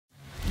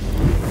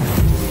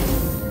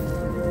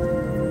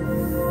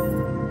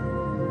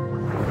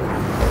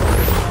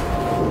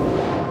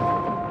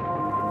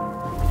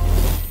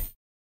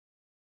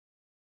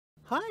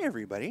Hi,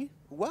 everybody.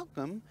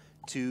 Welcome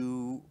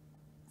to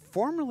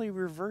formerly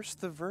Reverse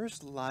the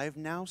Verse Live,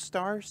 now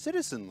Star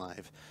Citizen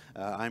Live.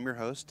 I'm your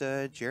host,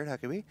 Jared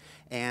Huckabee,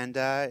 and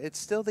it's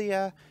still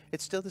the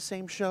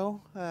same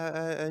show.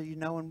 You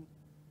know, and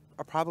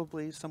are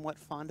probably somewhat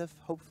fond of.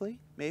 Hopefully,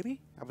 maybe.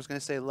 I was going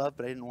to say love,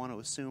 but I didn't want to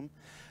assume.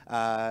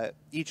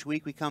 Each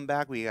week we come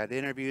back. We got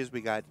interviews.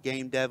 We got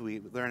game dev. We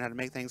learn how to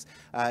make things.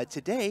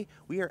 Today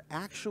we are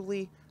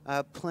actually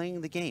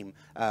playing the game.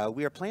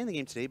 We are playing the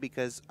game today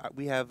because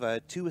we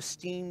have two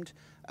esteemed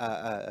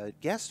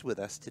guests with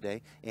us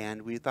today,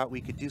 and we thought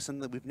we could do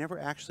something that we've never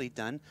actually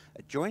done.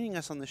 Joining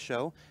us on the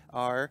show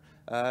are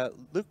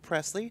Luke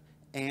Pressley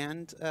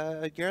and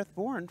Gareth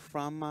Bourn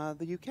from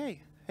the UK.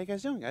 How you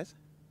guys doing, guys?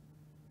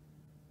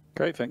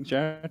 Great, thanks,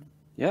 Jared.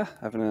 Yeah,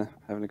 having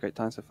a great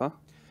time so far.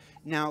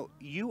 Now,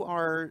 you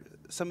are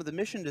some of the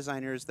mission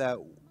designers that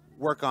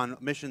work on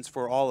missions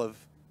for all of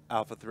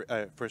Alpha 3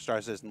 for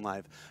Star Citizen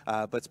Live,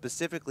 but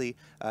specifically,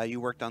 you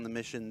worked on the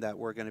mission that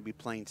we're going to be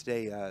playing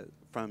today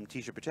from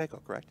Tisha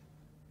Pacheco, correct?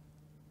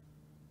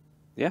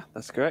 Yeah,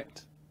 that's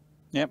correct.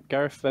 Yep,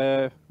 Gareth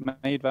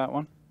made that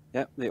one.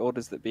 Yep, the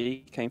orders that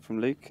be came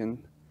from Luke,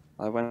 and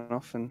I went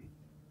off, and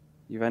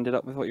you've ended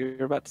up with what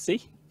you're about to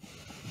see.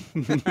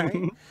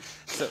 Right.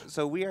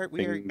 So we are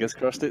Fingers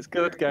crossed it's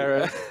good,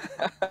 Gareth.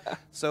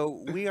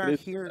 So we are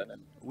here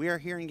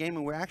in game,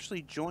 and we're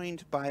actually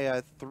joined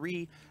by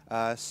three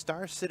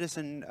Star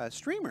Citizen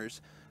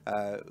streamers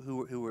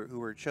who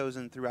were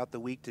chosen throughout the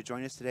week to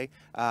join us today.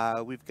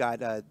 We've got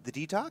the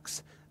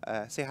Detox.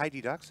 Say hi,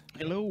 Detox.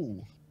 Hello.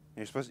 You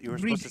were supposed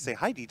to say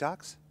hi,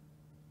 Detox.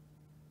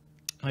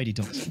 Hi,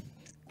 Detox.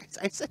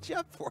 I set you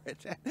up for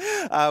it.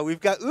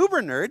 We've got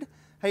Uber Nerd.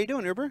 How you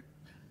doing, Uber?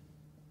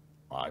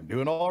 I'm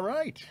doing all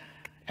right.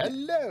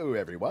 Hello,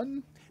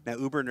 everyone. Now,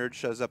 Uber Nerd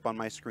shows up on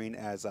my screen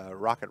as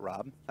Rocket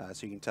Rob,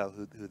 so you can tell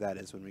who that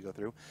is when we go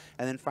through.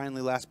 And then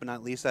finally, last but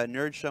not least,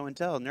 Nerd Show and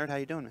Tell. Nerd, how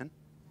you doing, man?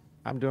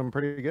 I'm doing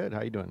pretty good.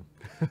 How you doing?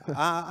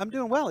 I'm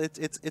doing well.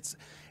 It's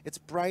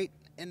bright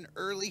and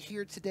early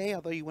here today,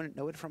 although you wouldn't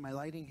know it from my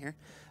lighting here.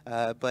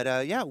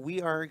 But yeah,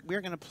 we're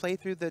going to play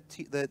through the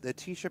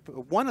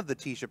one of the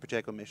Tisha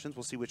Pacheco missions.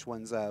 We'll see which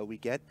ones we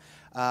get.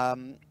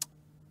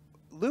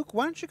 Luke,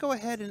 why don't you go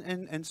ahead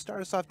and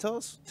start us off? Tell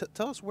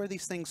us where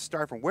these things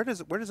start from. Where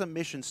does a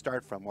mission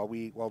start from while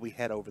we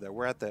head over there?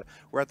 We're at the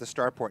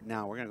starport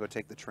now. We're gonna go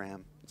take the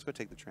tram. Let's go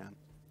take the tram.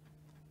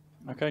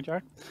 Okay,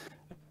 Jared.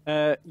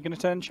 You're gonna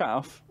turn chat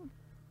off.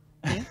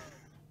 Okay,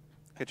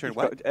 turn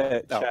what?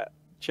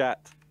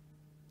 Chat.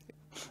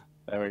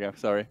 There we go.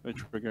 Sorry, they're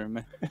triggering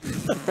me.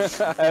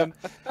 This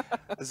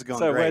is going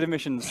so great. where do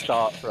missions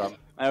start from?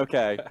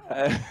 Okay.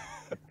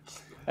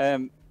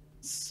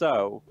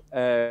 So,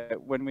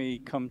 when we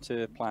come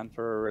to plan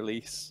for a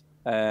release,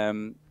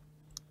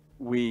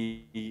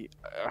 we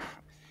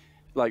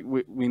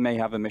may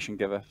have a mission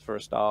giver for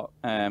a start,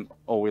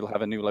 or we'll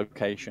have a new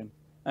location,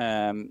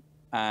 and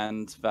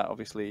that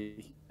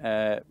obviously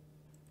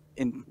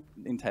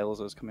entails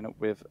us coming up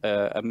with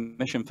a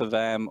mission for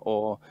them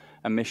or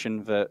a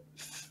mission that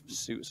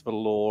suits the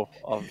lore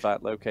of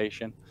that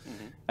location.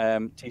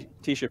 Mm-hmm.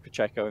 Tisha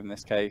Pacheco in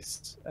this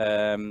case,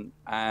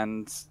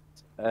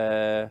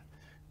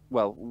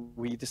 well,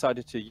 we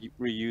decided to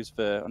reuse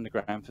the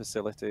underground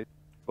facility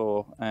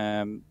for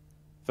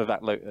that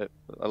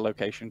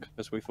location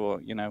because we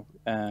thought,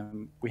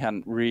 we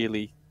hadn't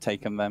really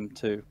taken them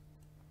to,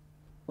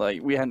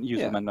 we hadn't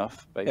used them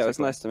enough, basically. Yeah, it was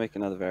nice to make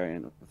another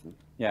variant of them.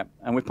 Yeah,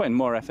 and we're putting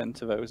more effort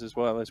into those as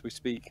well as we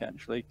speak,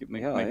 actually,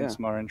 making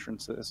some more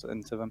entrances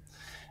into them.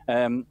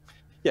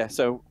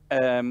 So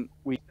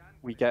we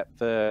get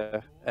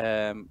the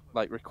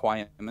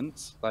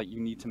requirements, like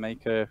you need to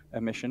make a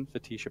mission for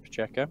Tisha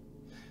Pacheco.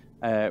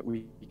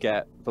 We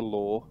get the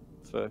lore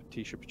for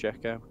Tisha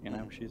Pacheco.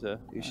 She's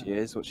who she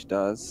is, what she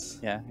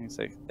does. Yeah,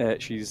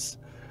 she's.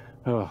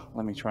 Oh,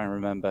 let me try and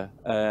remember.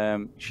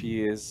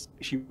 She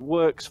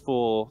works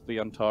for the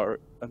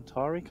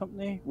Antari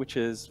company, which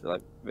is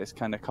like this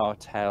kind of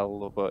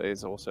cartel, but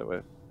is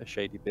also a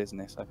shady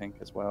business, I think,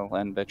 as well.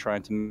 And they're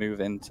trying to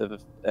move into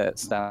the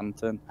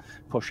Stanton,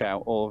 push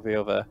out all the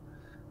other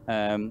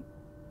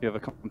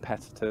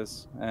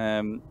competitors.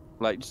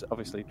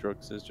 Obviously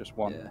drugs is just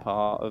one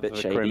part of the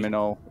shady.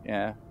 criminal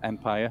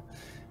empire.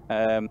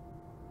 But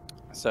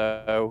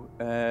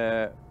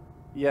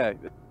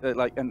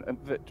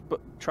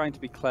trying to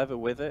be clever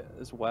with it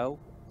as well.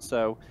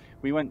 So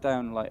we went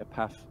down a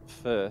path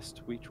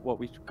first. We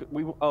always,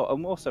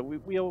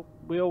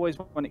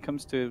 when it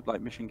comes to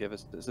mission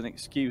givers, there's an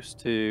excuse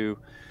to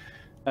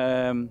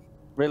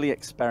really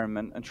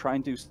experiment and try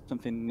and do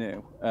something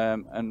new.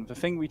 And the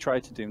thing we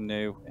tried to do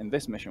new in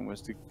this mission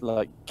was to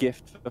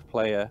gift the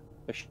player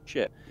a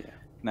ship. Yeah.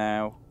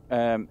 Now,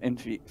 in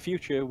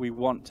future, we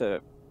want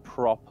to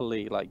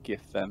properly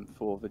gift them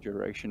for the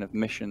duration of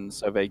missions,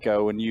 so they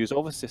go and use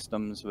all the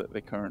systems that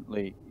they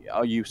currently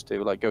are used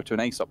to, go to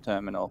an ASOP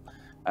terminal,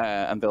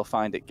 and they'll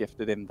find it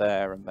gifted in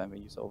there, and then we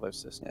use all those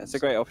systems. Yeah, it's a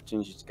great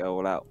opportunity to go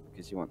all out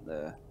because you want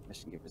the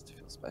mission givers to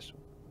feel special.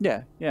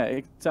 Yeah,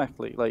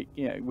 exactly. Like,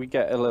 we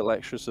get a little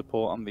extra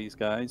support on these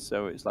guys,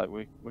 so it's like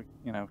we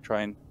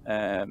try and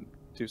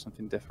do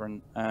something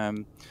different.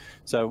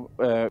 So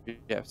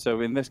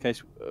in this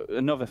case,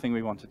 another thing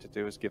we wanted to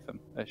do was give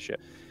them a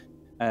ship.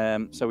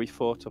 So we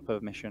thought up a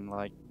mission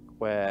like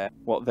where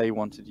what they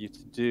wanted you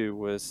to do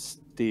was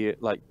steer,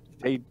 like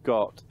they'd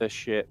got a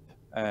ship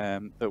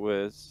that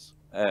was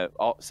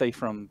say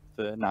from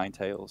the Nine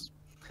Tails.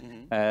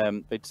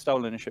 They'd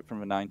stolen a ship from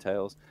the Nine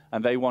Tails,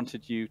 and they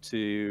wanted you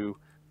to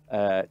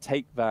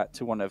take that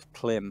to one of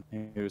Klim,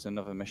 who's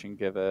another mission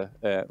giver.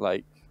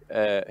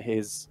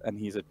 He's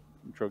a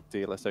drug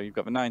dealer. So you've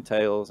got the Nine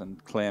Tails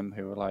and Klim,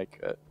 who are like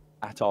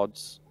at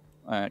odds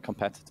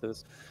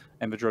competitors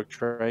in the drug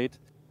trade,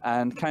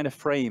 and kind of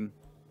frame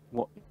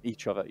what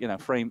each other,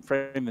 frame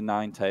the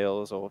Nine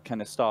Tails, or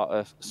kind of start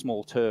a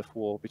small turf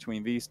war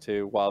between these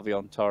two while the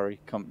Ontari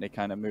company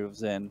kind of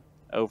moves in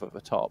over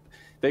the top.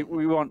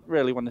 We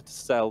really wanted to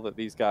sell that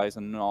these guys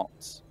are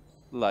not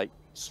like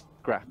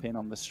scrapping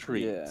on the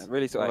street. Yeah,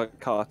 really sort of a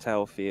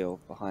cartel feel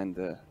behind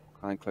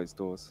closed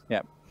doors.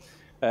 Yeah.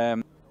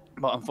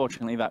 But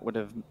unfortunately, that would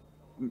have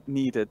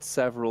needed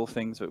several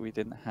things that we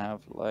didn't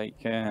have.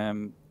 Like,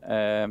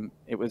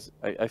 it was,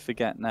 I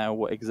forget now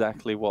what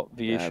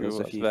the issue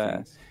was there.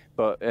 Things.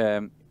 But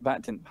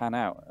that didn't pan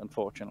out,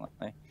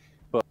 unfortunately.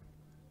 But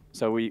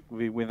so we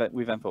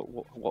then thought,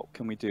 what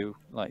can we do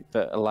like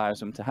that allows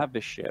them to have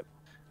this ship,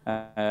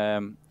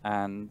 and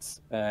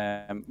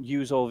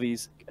use all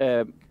these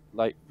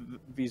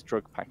these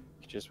drug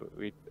packages that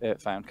we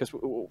found, because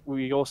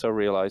we also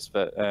realised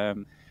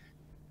that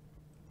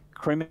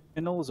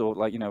criminals, or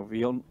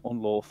the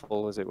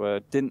unlawful, as it were,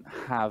 didn't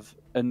have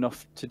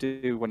enough to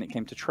do when it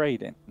came to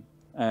trading.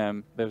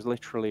 There was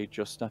literally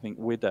just, I think,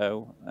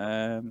 Widow.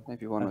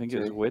 Maybe one. I think it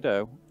was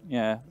Widow.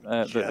 Yeah,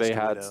 that they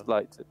had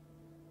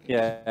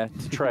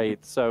to trade.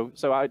 So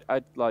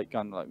I'd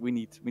gone we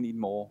need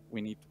more.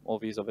 We need all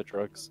these other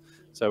drugs.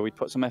 So we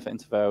put some effort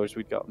into those.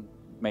 We'd got them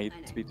made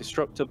to be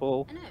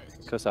destructible,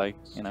 because I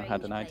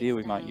had an idea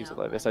we might use it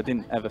like this. I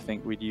didn't ever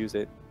think we'd use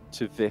it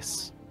to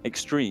this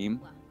extreme,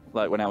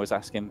 like when I was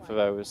asking for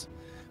those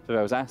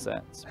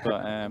assets.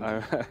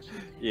 But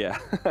yeah,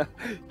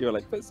 you were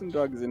like, put some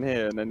drugs in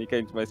here, and then you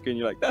came to my screen,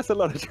 you're like, that's a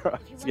lot of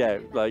drugs. Yeah,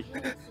 like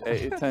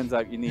it turns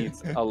out you need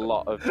a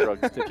lot of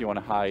drugs if you want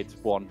to hide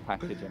one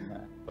package in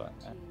there. But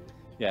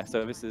yeah,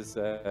 so this is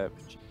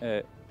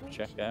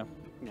Pacheco.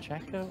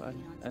 Pacheco?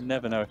 I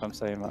never know if I'm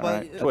saying that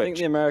right. I think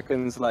the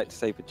Americans like to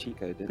say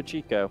Pacheco.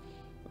 Pacheco.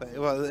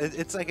 Well,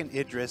 it's like an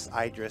Idris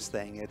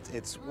thing.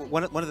 It's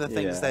one of the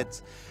things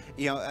that's,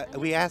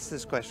 we ask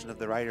this question of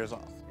the writers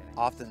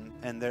often,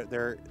 and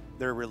they're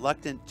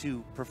reluctant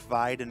to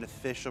provide an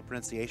official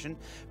pronunciation,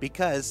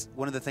 because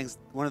one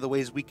of the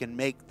ways we can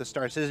make the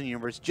Star Citizen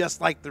universe just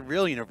like the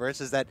real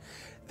universe is that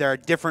there are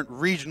different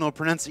regional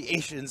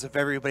pronunciations of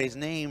everybody's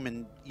name,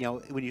 and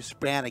when you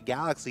span a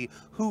galaxy,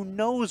 who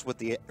knows what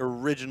the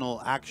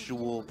original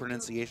actual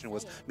pronunciation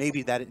was?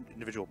 Maybe that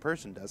individual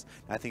person does.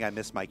 I think I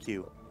missed my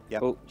cue.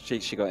 Yep. Oh, she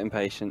got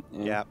impatient.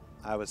 Yeah,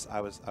 I was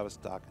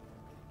talking.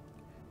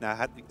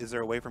 Now, is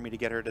there a way for me to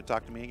get her to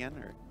talk to me again,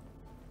 or?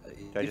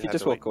 If you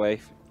just walk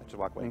away, just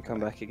walk away and come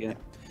back again.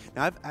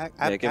 Yeah. Now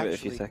I've give actually, it a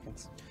few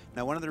seconds.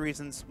 Now, one of the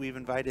reasons we've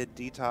invited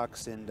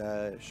Detox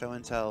and Show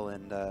and Tell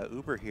and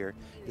Uber here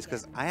is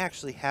because I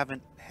actually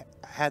haven't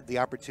had the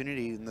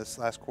opportunity in this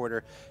last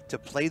quarter to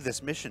play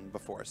this mission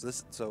before.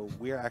 So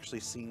we are actually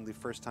seeing the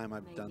first time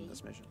I've done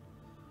this mission.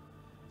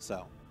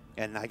 So,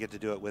 and I get to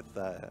do it with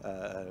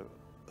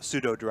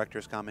pseudo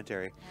director's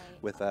commentary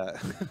with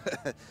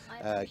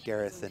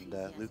Gareth and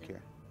Luke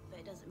here.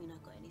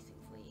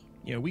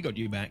 Yeah, we got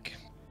you back.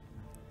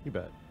 You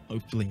bet.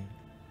 Hopefully.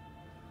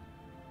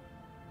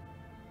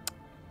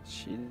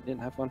 She didn't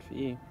have one for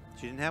you.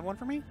 She didn't have one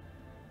for me?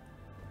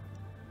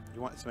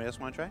 Somebody else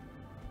want to try?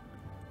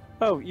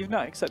 Oh, you've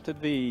not accepted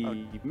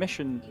the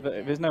mission.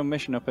 There's no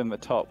mission up in the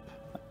top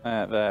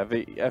there.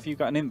 Have you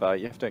got an invite?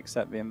 You have to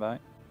accept the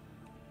invite.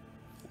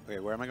 Okay,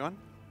 where am I going?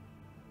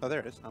 Oh, there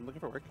it is. I'm looking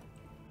for work.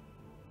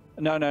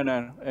 No.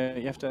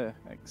 You have to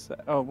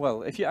accept. Oh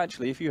well, if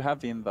you have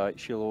the invite,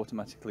 she'll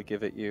automatically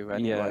give it you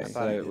anyway. Yeah,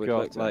 so it would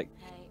look like.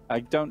 I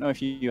don't know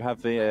if you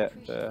have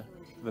the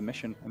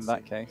mission in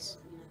that case.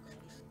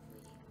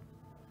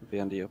 Be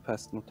under your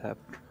personal tab.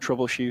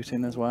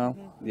 Troubleshooting as well.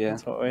 Yeah.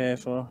 That's what we're here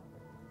for.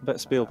 But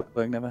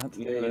Spielberg never had to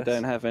do this. You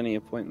don't have any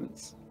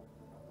appointments.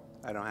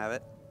 I don't have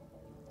it.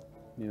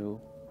 No.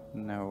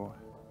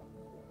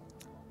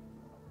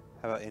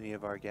 How about any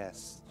of our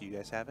guests? Do you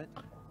guys have it?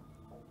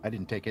 I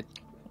didn't take it.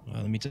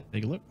 Well, let me take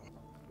a look.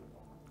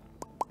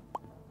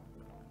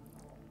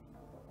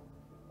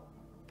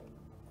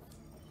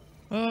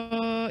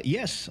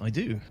 Yes, I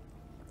do.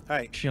 All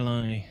right. Shall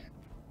I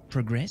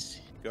progress?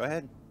 Go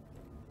ahead.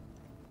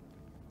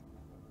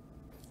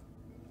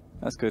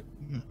 That's good.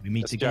 We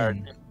meet That's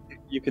again. Jared.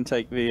 You can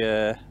take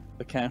the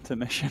counter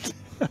mission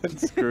and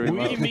screw him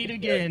We up. meet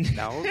again.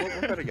 No,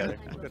 we'll go together.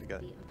 We'll go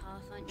together.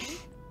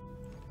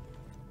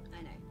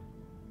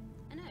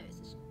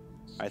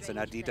 All right, so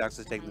now Detox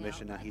is taking the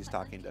mission. Now he's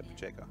talking to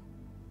Pacheco.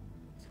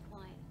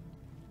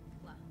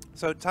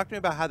 So talk to me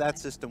about how that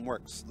system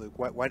works, Luke.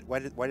 Why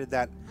did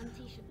that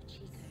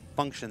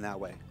function that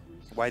way?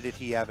 Why did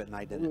he have it and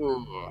I didn't?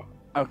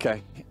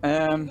 Okay.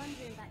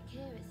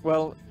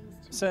 Well,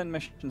 certain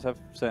missions have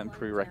certain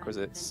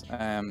prerequisites.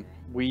 When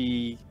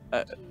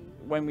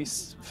we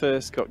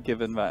first got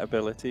given that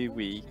ability,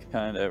 we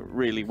kind of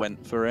really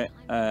went for it,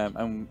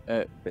 and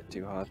A bit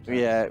too hard.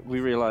 yeah, we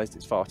realised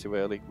it's far too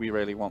early. We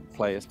really want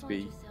players to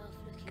be,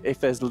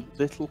 if there's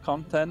little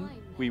content,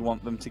 we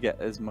want them to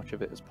get as much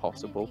of it as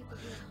possible.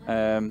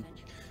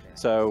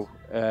 So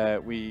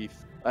we've,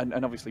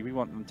 and obviously we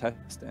want them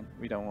testing.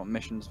 We don't want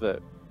missions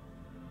that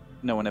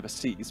no one ever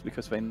sees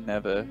because they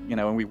never, you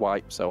know, and we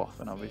wipe so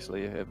often,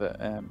 obviously,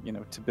 that, you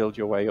know, to build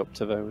your way up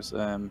to those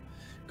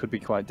could be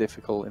quite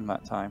difficult in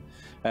that time.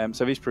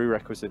 So these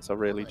prerequisites are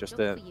really just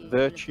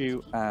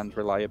virtue and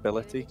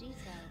reliability.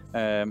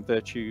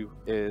 Virtue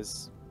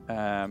is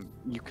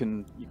you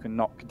can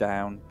knock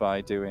down by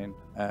doing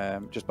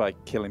just by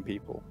killing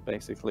people,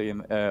 basically,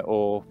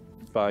 or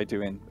by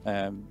doing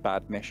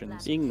bad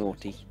missions. Being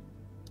naughty.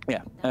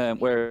 Yeah.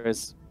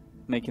 Whereas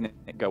making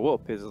it go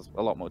up is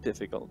a lot more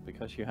difficult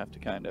because you have to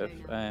kind of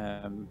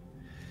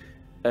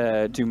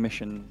do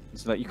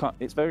missions that you can't.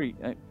 It's very.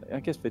 I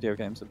guess video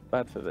games are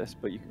bad for this,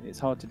 but it's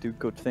hard to do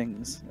good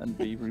things and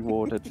be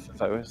rewarded for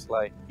those.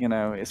 Like, you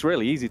know, it's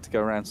really easy to go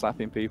around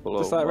slapping people.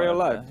 Just or like real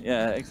whatever. life.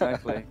 Yeah,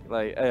 exactly.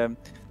 Like,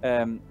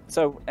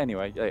 so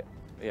anyway,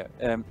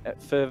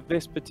 for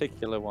this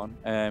particular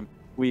one,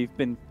 we've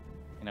been,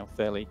 you know,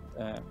 fairly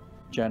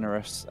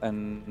generous,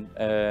 and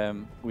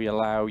we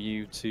allow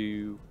you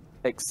to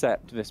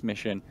accept this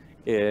mission,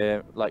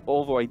 like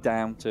all the way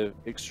down to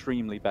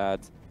extremely bad,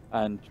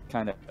 and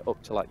kind of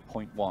up to like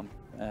 0.1.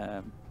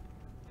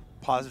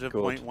 Positive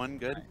good. 0.1,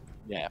 good.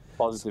 Yeah,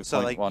 positive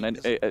So, 0.1, and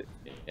yeah. All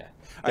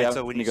right. Yeah,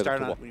 So when you goes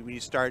start up to when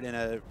you start in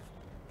a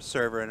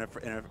server in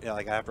a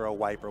like after a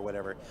wipe or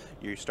whatever,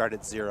 you start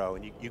at 0,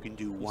 and you can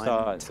do one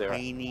start at 0.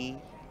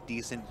 tiny,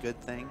 decent, good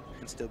thing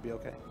and still be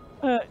okay.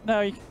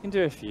 No, you can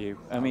do a few.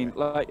 I mean,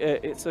 like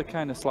it's a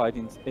kind of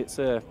sliding. It's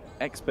a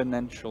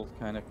exponential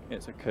kind of.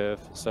 It's a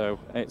curve. So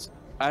it's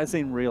as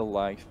in real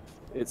life.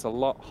 It's a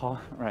lot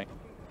hard. Right.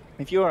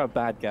 If you're a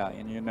bad guy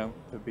and you're known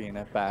for being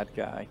a bad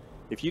guy,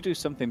 if you do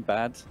something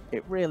bad,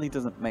 it really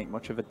doesn't make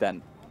much of a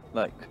dent.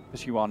 Like,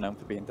 because you are known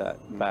for being that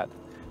bad.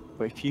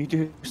 But if you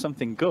do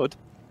something good,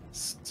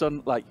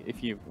 like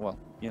if you, well,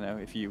 you know,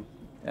 if you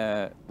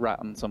rat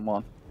on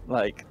someone,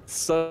 like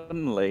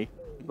suddenly,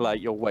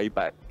 like you're way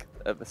back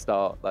at the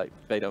start, like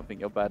they don't think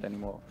you're bad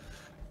anymore.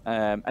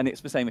 And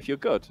it's the same if you're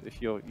good.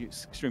 If you're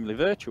extremely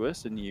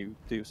virtuous and you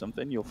do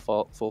something, you'll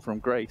fall from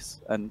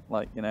grace and,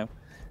 like, you know,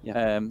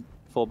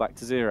 fall back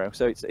to 0.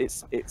 So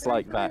it's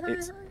like that.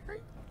 It's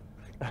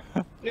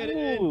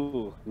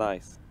Ooh,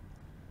 Nice.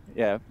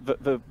 yeah.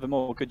 The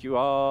more good you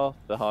are,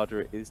 the harder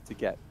it is to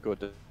get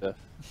good.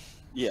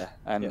 Yeah.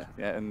 And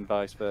and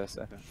vice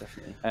versa.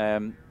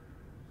 Definitely.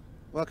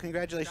 Well,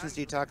 congratulations,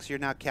 Detox. You're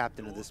now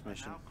captain of this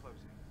mission.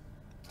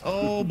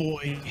 Oh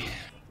boy.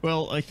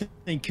 Well, I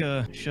think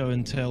Show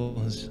and Tell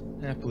has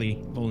happily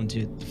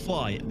volunteered to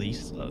fly, at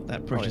least.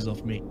 That pressure's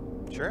off me.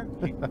 Sure.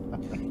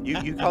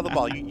 You call the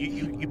ball.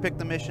 You pick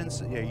the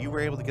missions. Yeah, you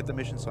were able to get the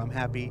mission, so I'm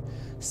happy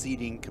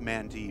ceding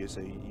command to you. So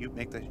you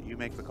make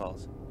the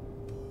calls.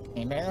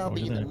 And I'll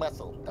Roger be the that.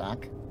 muscle,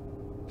 Doc.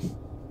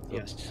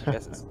 Yes. I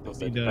guess it's also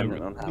Be the-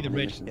 dependent on how be the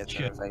many red missions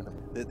ship. are available.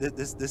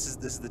 This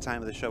is the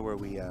time of the show where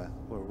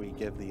we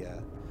give the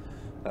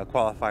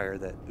qualifier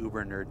that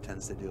Uber Nerd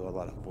tends to do a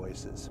lot of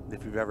voices.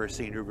 If you've ever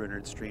seen Uber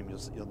Nerd stream,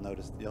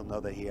 you'll know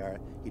that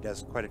he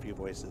does quite a few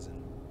voices, and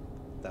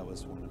that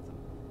was one of them.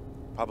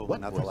 Probably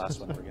What not voices? the last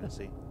one we're gonna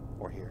see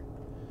or hear.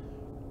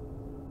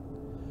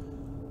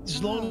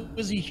 As long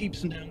as he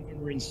keeps them down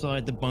when we're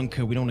inside the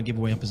bunker, we don't want to give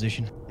away our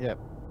position. Yep.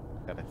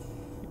 Got it.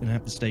 We're gonna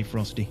have to stay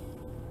frosty.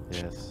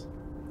 Yes.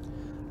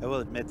 I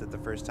will admit that the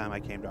first time I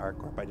came to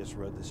ArcCorp, I just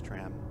rode this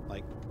tram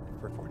like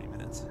for 40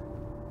 minutes.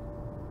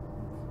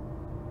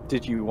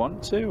 Did you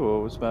want to,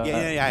 or was that?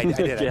 Yeah, I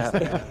did. Yeah.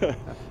 All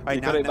right,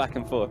 You got it back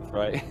and forth,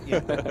 right? Yeah.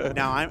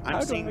 Now I'm How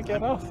do seeing I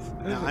get off?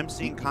 now I'm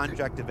seeing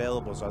contract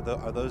availables.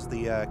 Are those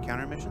the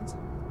counter missions?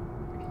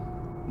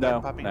 No,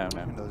 Popping? no.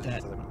 Those are That-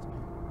 just other ones.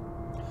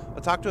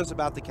 Well, talk to us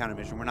about the counter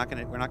mission. We're not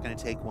gonna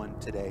take one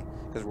today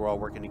because we're all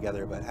working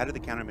together. But how do the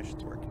counter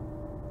missions work?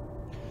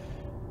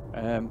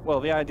 Well,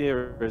 the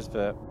idea is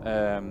that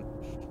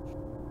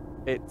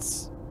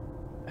it's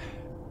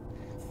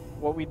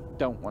what we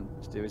don't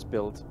want to do is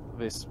build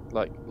this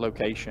like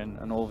location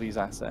and all these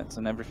assets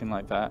and everything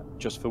like that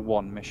just for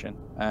one mission.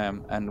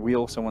 And we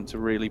also want to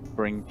really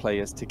bring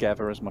players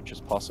together as much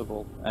as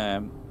possible,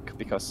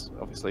 because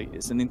obviously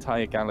it's an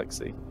entire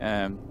galaxy.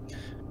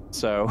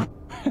 So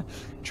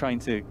trying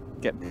to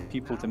get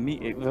people to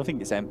meet it, I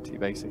think it's empty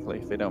basically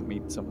if they don't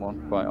meet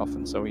someone quite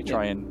often. So we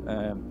try and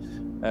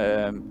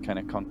kind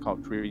of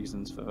concoct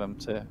reasons for them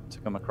to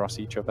come across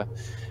each other.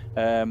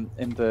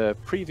 In the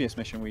previous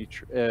mission,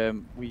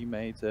 we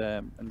made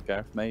and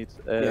Gareth made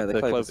the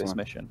Clovis Clovis one.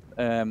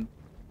 mission.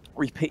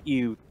 We pit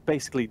you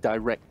basically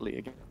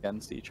directly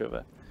against each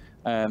other.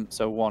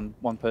 So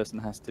one person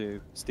has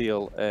to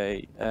steal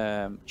a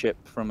chip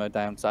from a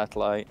downed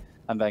satellite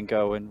and then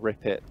go and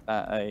rip it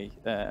at a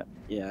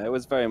Yeah, it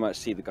was very much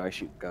see the guy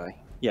shoot the guy.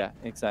 yeah,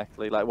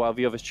 exactly. Like while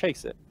the others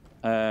chase it,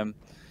 and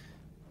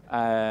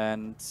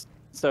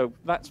so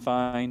that's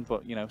fine.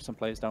 But you know, some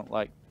players don't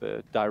like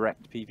the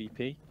direct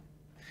PvP.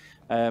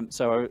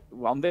 So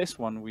on this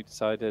one, we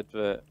decided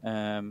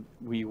that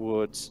we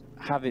would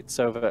have it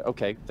so that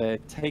okay, they're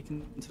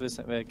taken to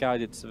they're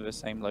guided to the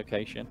same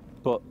location,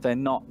 but they're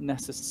not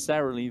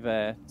necessarily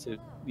there to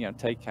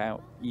take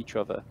out each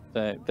other.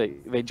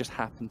 They just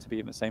happen to be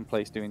in the same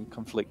place doing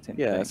conflicting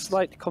Yeah, things.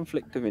 slight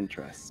conflict of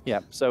interest. Yeah.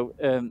 So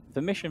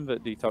the mission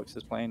that Detox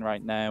is playing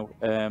right now,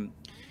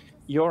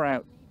 you're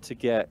out to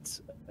get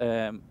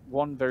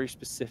one very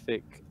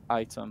specific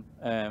item,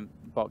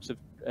 box of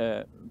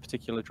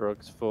particular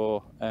drugs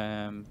for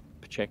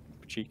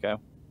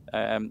Pacheco,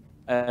 and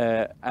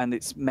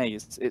it's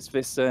maize. It's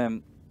this.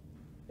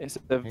 It's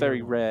a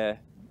very rare.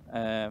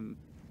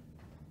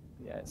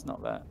 Yeah, it's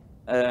not that.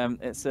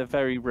 It's a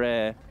very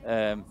rare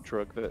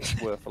drug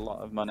that's worth a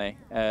lot of money.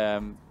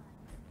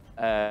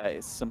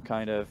 It's some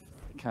kind of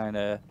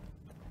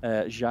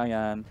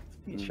Giant.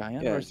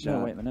 Giant? Yeah,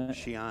 No, wait a minute.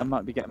 Xi'an. I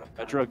might be getting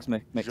my drugs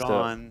mixed up.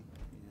 John.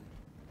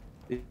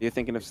 You're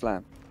thinking of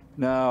Slam.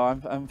 No,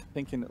 I'm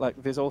thinking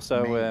like there's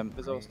also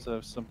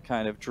some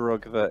kind of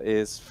drug that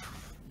is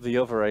the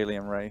other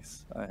alien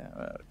race.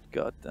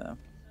 God damn,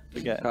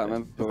 forget. Can't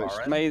remember which.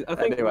 Tavaran? Maze, I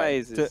think Anyway,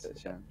 Maze is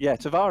Sham. Yeah,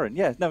 Tavaran.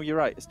 Yeah, no, you're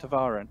right. It's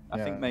Tavaran. I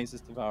think Yeah. Maze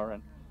is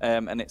Tavaran.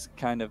 And it's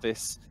kind of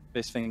this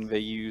thing they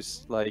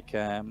use like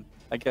I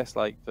guess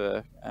like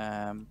the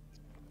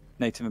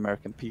Native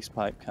American peace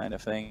pipe kind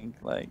of thing.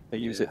 Like they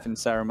use it in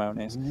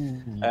ceremonies.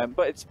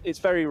 But it's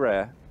very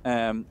rare.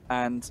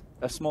 And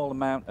a small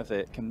amount of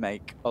it can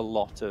make a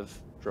lot of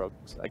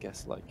drugs. I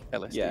guess like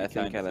LSD. Yeah, I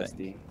think kind of LSD.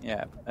 thing.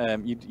 Yeah.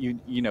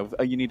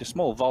 You need a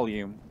small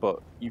volume,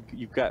 but you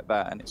get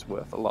that, and it's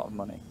worth a lot of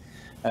money.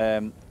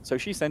 So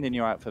she's sending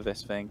you out for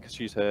this thing because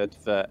she's heard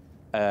that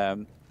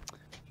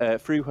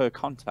through her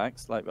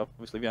contacts, like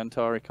obviously the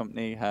Antari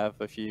company have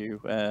a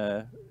few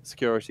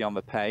security on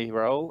the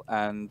payroll,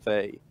 and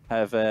they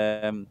have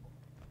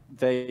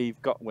they've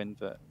got wind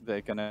that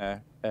they're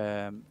gonna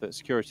that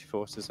security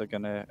forces are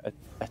gonna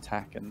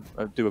attack and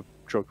do a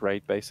drug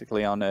raid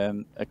basically on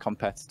a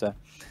competitor.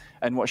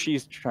 And what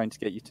she's trying to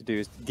get you to do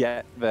is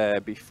get there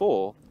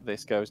before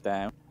this goes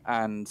down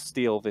and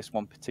steal this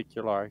one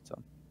particular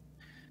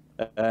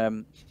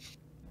item.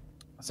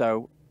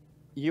 So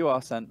you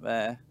are sent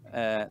there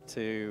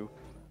to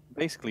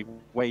basically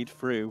wade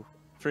through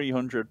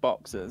 300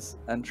 boxes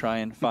and try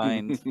and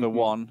find the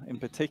one in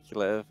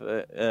particular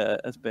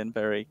that has been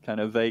very kind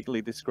of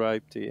vaguely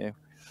described to you,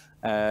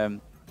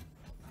 and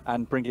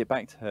bring it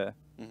back to her.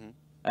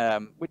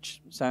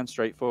 Which sounds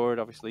straightforward.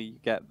 Obviously, you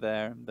get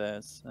there, and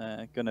there's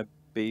gonna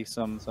be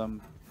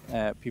some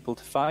people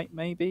to fight,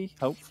 maybe,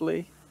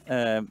 hopefully.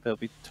 There'll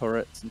be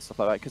turrets and stuff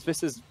like that, because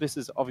this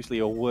is obviously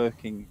a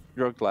working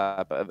drug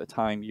lab at the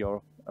time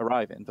you're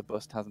arriving. The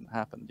bust hasn't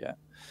happened yet.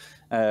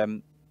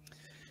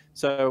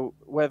 So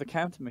where the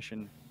counter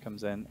mission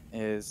comes in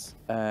is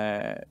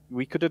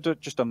we could have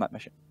just done that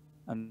mission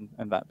and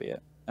that be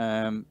it.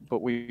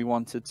 But we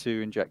wanted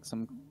to inject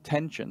some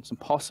tension, some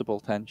possible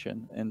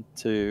tension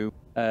into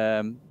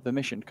the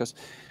mission, because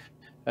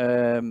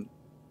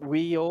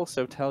we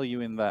also tell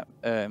you in that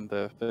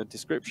the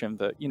description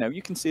that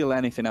you can steal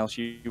anything else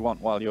you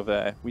want while you're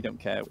there. We don't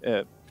care.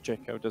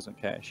 Pacheco doesn't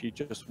care. She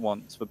just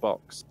wants the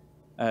box.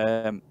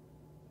 That's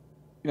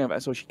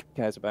all she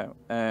cares about.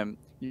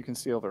 You can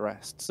steal the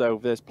rest. So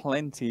there's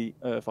plenty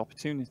of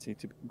opportunity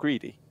to be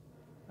greedy,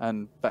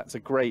 and that's a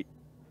great,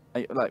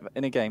 like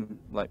in a game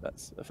like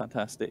that's a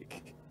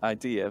fantastic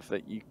idea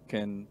that you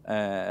can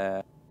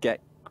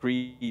get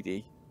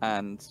greedy,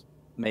 and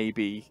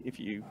maybe if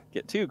you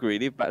get too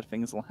greedy, bad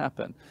things will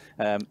happen.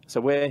 So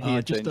we're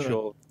here to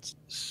ensure.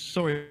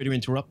 Sorry to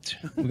interrupt.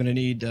 We're going to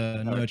need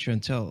Nurture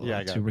and Tell Yeah,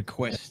 I got to it.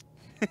 request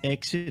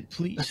exit,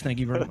 please. Thank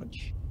you very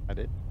much. I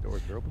did.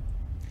 Doors are open.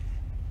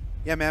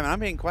 Yeah, man, I'm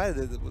being quiet.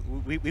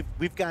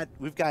 We've got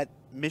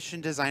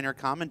mission designer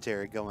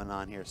commentary going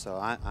on here, so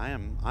I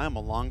am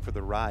along for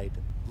the ride,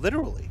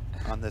 literally,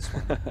 on this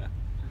one.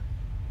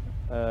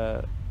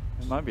 It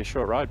might be a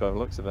short ride by the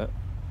looks of it.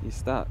 He's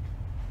stuck.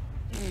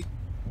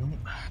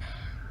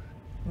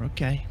 We're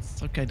okay.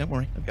 It's okay. Don't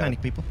worry. Don't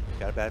panic, people.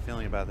 Got a bad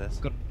feeling about this.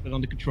 Got it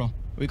under control.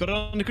 We got it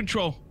under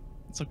control.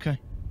 It's okay.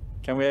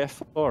 Can we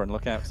F4 and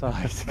look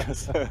outside?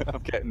 Because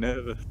I'm getting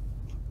nervous.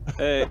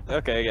 Hey,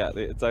 okay, yeah,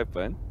 it's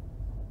open.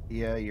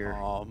 Yeah, you're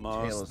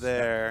Almost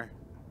there.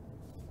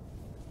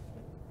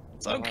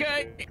 It's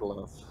okay.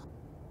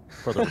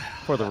 For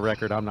the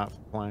record, I'm not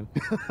flying.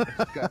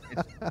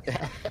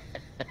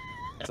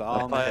 It's My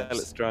all pilot's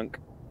nice. drunk.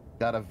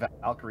 got a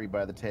Valkyrie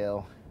by the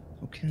tail.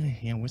 Okay,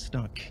 yeah, we're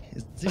stuck.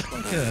 Is this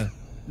like a...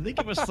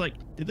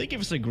 Did they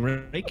give us a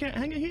gray cat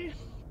hanger here?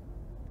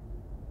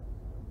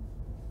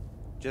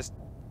 Just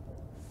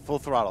full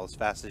throttle as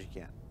fast as you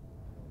can.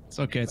 It's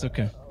okay, it's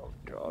okay.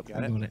 God.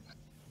 Got it? Doing it.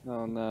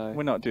 Oh no.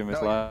 We're not doing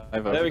this No,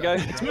 live. There we go.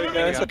 It's There we moving.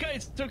 go. It's okay.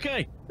 It's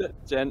okay.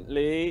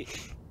 Gently.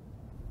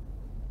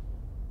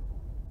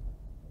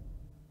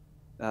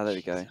 Ah, there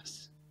we go.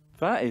 Jesus.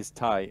 That is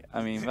tight.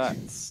 I mean,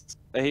 that's.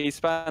 He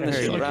spanned the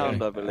There ship you go.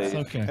 round, I It's believe.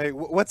 okay. Hey,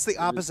 what's the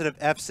opposite of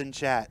F's in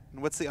chat?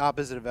 What's the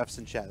opposite of F's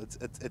in chat?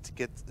 Let's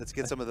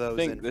get some of those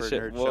think in the for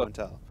ship Nerd was- Show and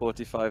Tell.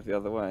 45 the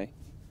other way.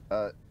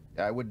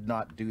 I would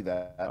not do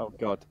that. Oh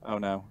god. Oh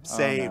no.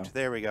 Saved. Oh, no.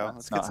 There we go.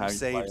 That's Let's get not some how you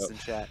fly saves up. in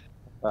chat.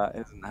 That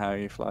isn't how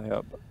you fly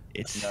up.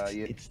 It's No,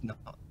 you- it's not.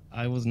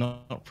 I was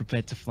not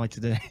prepared to fly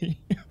today.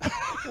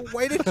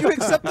 Why did you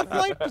accept the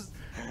flight?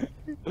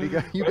 You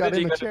Where got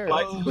did in you the go to chair.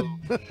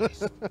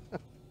 flight?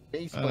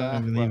 Space I don't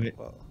bar. believe it.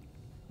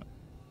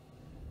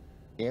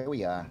 Here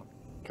we are.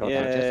 God,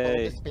 Now just hold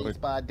Yay. the space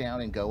bar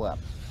down and go up.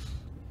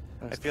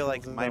 I feel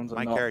like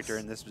my character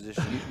in this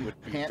position would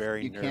be can't-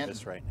 very you can't-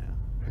 nervous right now.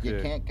 You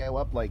Yeah. can't go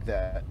up like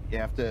that. You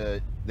have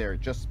to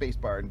just space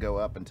bar and go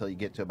up until you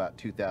get to about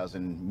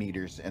 2,000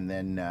 meters, and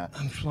then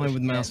I'm flying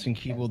with mouse and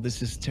keyboard.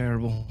 This is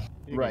terrible.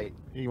 right.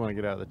 You want to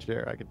get out of the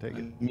chair? I can take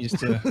it.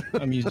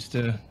 I'm used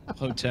to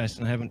flow test,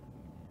 and I haven't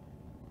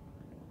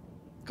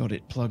got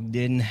it plugged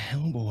in.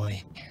 Oh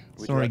boy.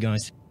 Would Sorry, you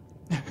guys.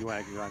 You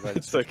want to go ahead and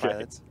It's switch okay.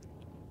 pilots?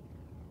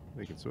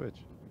 We can switch.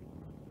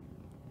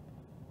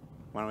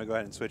 Why don't we go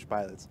ahead and switch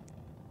pilots?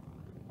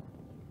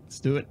 Let's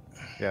do it.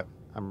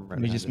 I'm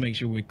ready. Let me just make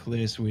sure we're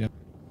clear so we don't.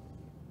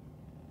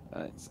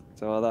 Right,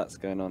 so while that's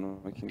going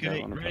on, we can Okay,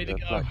 go on ready to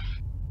about go.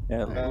 the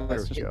Yeah, there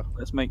let's, we just- go.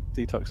 let's make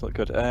Detox look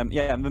good.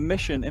 Yeah, and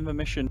in the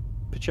mission,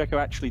 Pacheco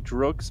actually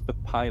drugs the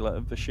pilot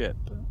of the ship.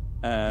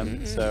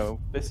 So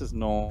this is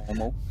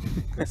normal.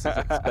 This is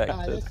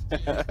expected.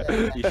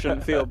 You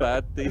shouldn't feel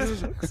bad,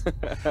 Detox.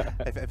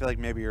 I feel like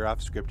maybe you're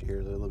off script here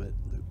a little bit,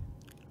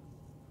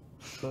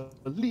 Luke.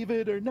 Believe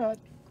it or not.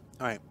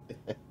 All right.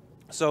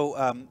 So,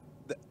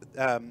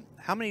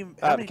 how many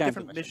Mechanical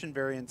different mission. mission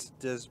variants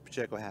does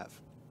Pacheco have?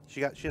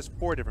 She has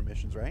 4 different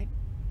missions, right?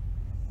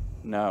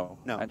 No,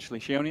 No. actually,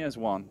 she only has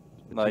one.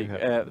 But Like you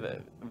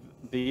have-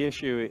 the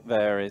issue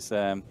there is,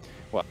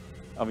 well,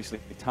 obviously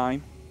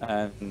time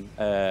and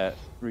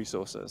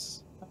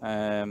resources.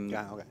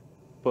 Yeah. Okay.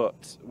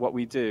 But what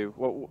we do,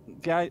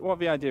 what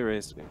the idea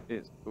is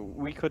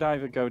we could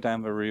either go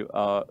down the route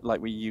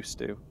like we used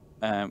to,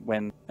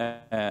 when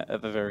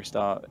at the very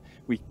start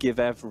we give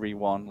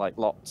everyone like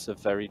lots of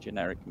very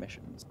generic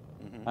missions,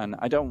 Mhm. and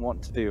I don't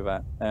want to do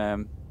that.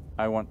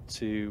 I want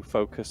to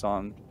focus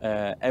on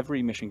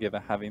every mission giver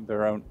having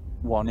their own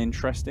one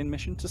interesting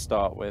mission to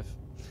start with,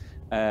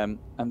 and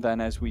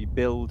then as we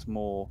build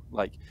more,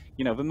 like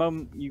the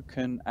moment you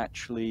can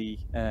actually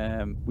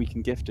we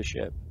can gift a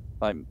ship.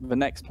 Like the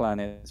next plan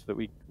is that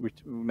we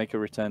make a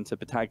return to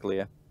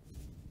Battaglia,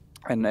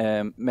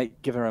 and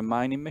give her a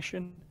mining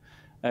mission,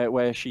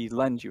 where she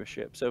lends you a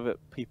ship, so that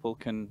people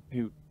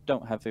who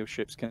don't have those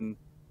ships can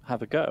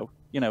have a go.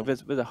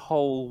 There's a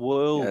whole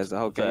world. Yeah, there's a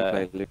whole there.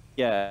 gameplay loop.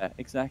 Yeah,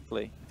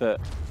 exactly. That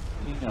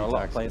a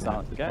lot of Detox players doesn't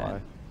aren't have to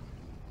getting.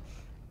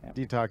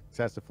 fly. Detox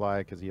has to fly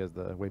because he has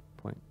the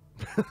waypoint.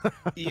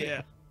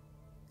 Yeah.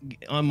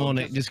 I'm on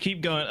it. Just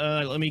keep going.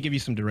 Let me give you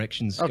some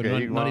directions. Go Okay,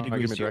 you 90 want to give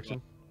degrees me to your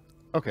direction?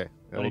 Okay, right.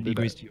 we'll 90 do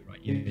degrees that. to your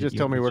right. You Yeah, just yeah,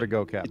 tell me where to it's-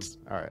 go, Captain. it's-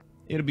 All right.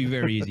 It'll be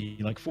very easy,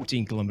 like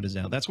 14 kilometers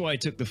out. That's why I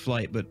took the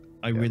flight, but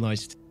I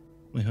realized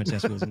my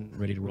HOTAS wasn't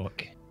ready to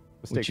rock,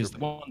 which Mistakes is are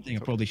the one thing I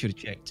probably should have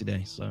checked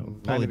today. So 90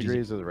 apologies.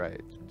 degrees to the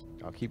right.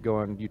 I'll keep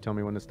going. You tell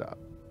me when to stop.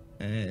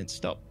 And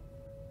stop.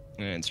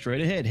 And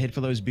straight ahead. Head for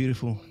those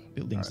beautiful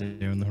buildings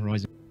there on the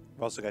horizon.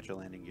 We've also got your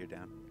landing gear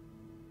down.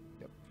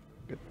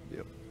 Good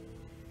deal.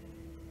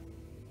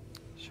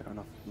 Showing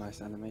off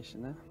nice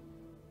animation there.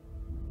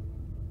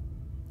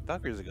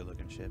 Valkyrie's a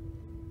good-looking ship.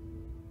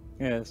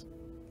 Yes.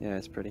 Yeah,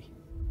 it's pretty.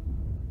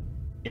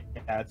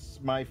 Yeah, it's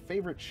my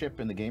favorite ship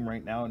in the game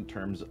right now in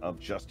terms of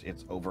just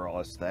its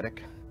overall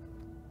aesthetic.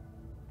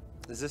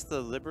 Is this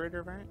the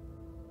Liberator variant?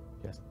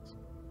 Yes.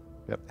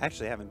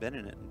 Actually, I haven't been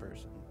in it in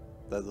person.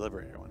 The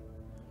Liberator one.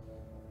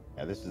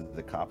 Yeah, this is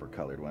the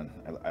copper-colored one.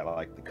 I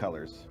like the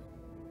colors.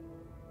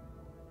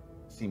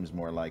 Seems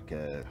more like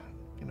a,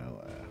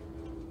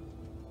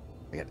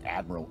 like an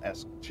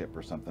Admiral-esque ship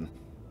or something.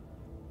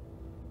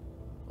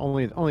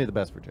 Only the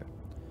best for Jeff.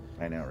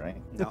 I know, right?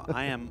 No,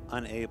 I am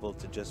unable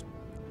to just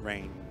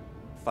rain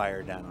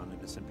fire down on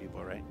innocent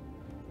people, right?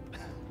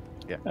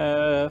 For Not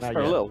a yet.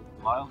 little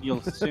while,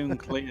 you'll soon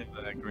clear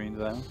the green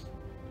zone.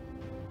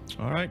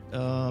 All right.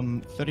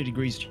 30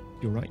 degrees to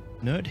your right,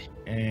 nerd.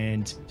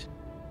 And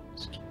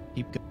just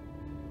keep going.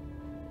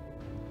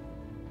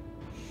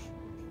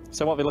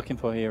 So what we're looking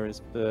for here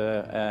is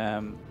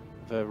the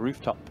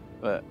rooftop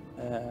that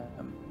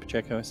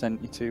Pacheco has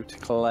sent you to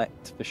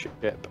collect the ship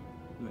that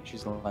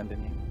she's landing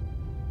in.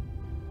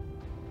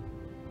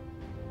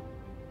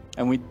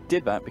 And we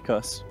did that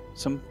because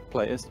some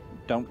players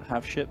don't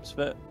have ships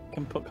that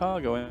can put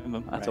cargo in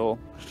them at Right. all.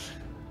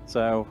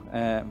 So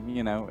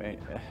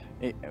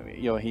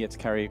you're here to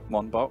carry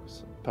one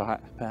box,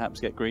 perhaps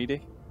get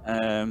greedy.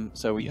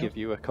 So we Yeah. give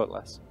you a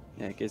cutlass.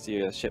 Yeah, it gives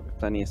you a ship with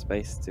plenty of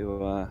space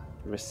to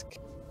risk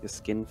your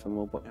skin for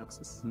more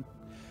boxes.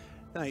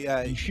 No,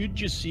 You should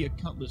just see a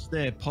cutlass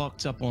there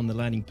parked up on the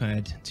landing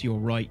pad to your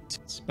right.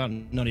 It's about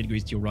 90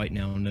 degrees to your right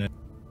now.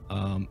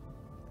 And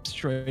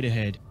straight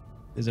ahead,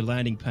 there's a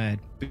landing pad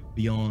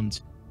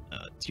beyond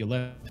to your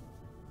left.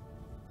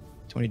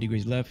 20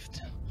 degrees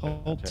left.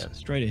 Halt. Okay.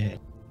 Straight ahead.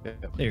 Yeah,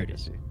 There it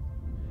is.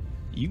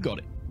 You got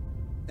it.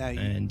 now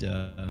And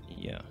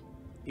yeah.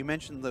 you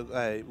mentioned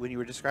the when you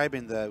were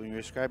describing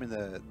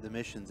the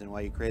missions and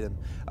why you create them.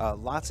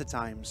 Lots of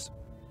times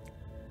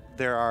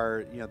there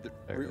are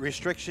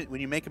restriction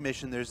when you make a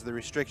mission. There's the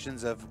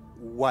restrictions of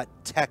what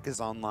tech is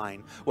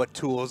online, what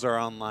tools are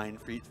online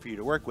for you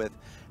to work with,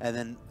 and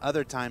then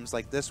other times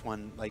like this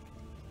one, like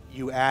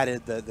you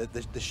added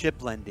the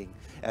ship lending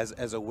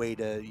as a way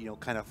to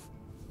kind of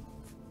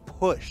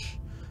push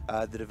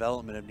the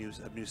development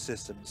of new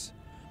systems.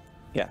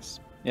 Yes.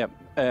 Yep.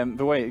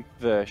 The way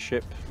the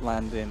ship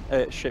lending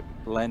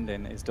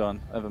is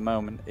done at the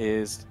moment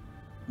is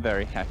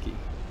very hacky.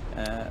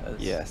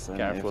 Yes, and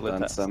Gareth they've will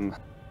done attest.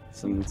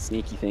 some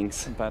sneaky things.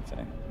 Some bad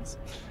things.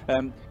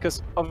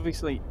 Because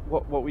obviously,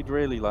 what we'd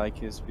really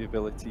like is the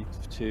ability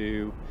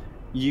to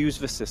use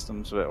the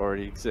systems that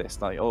already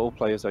exist. Like all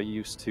players are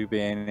used to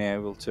being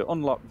able to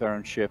unlock their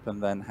own ship and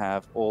then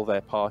have all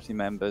their party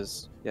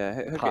members. Yeah,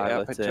 hook it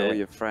Pilot up to all it.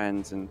 your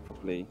friends and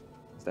probably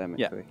them.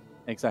 Yeah.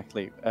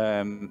 Exactly.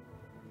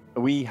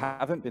 We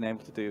haven't been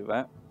able to do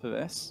that for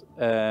this,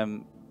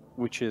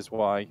 which is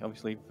why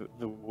obviously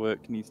the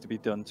work needs to be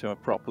done to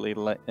properly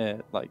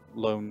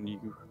loan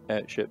you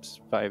ships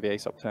via the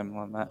ASOP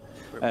terminal and that.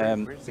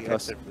 Where's the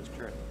because- exit for this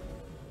turret?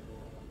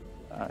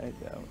 I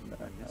don't know.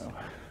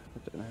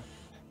 I don't know.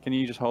 Can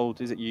you just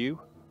hold? Is it you?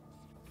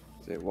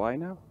 Is it Y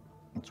now?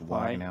 It's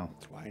Why? Y now.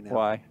 That's why now.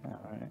 Why? All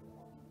right.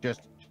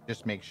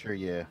 Just make sure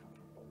you're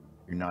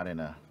not in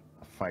a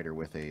fighter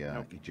with a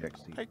Nope. eject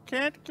seat. I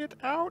can't get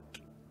out.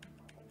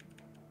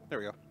 There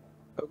we go.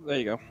 Oh, there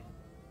you go.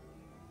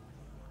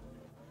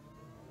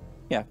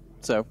 Yeah.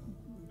 So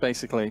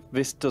basically,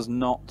 this does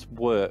not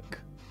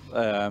work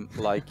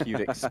like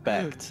you'd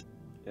expect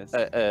Yes.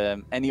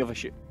 any other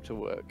ship to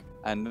work,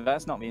 and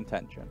that's not the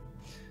intention.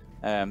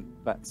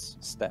 That's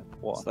step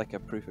one. It's like a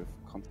proof of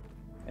concept.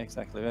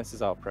 Exactly. This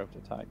is our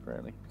prototype,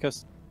 really,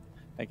 because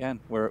again,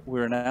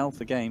 we're an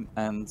alpha game,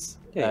 and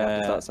Yeah, you have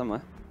to start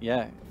somewhere.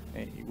 yeah,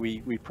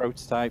 we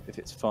prototype. If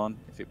it's fun,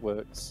 if it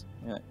works,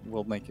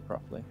 we'll make it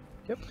properly.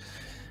 Yep.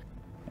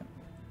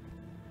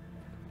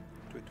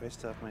 Do I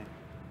still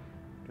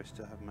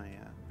have my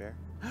bear?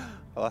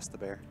 I lost the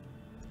bear.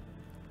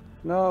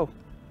 No.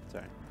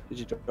 Sorry. Did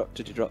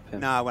you drop him?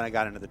 Nah, when I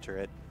got into the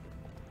turret.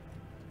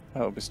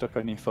 That will be stuck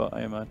on your foot,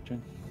 I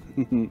imagine.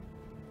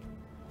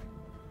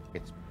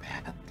 It's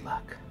bad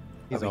luck. Are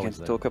He's we going always to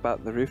there. talk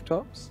about the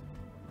rooftops?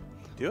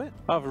 Do it.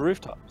 Oh, the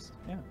rooftops.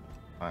 Yeah,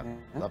 I Yeah,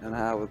 love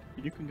and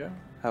it. you can go.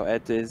 how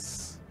Ed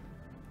is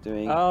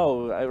doing.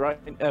 Oh,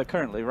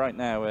 currently, right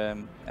now,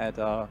 Ed,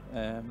 our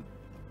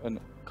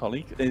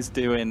colleague, is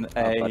doing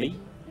buddy.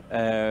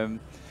 a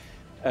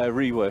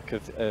rework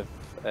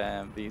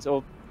of these,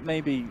 or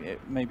maybe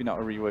not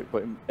a rework,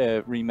 but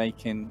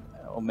remaking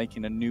or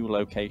making a new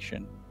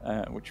location,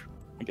 which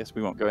I guess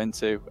we won't go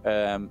into.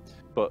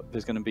 But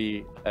there's going to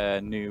be a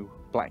new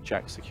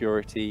blackjack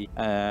security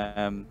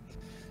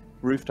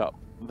rooftop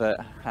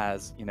that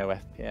has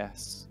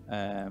FPS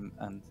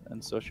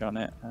and such on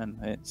it, and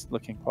it's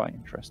looking quite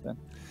interesting.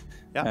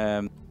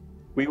 Yeah.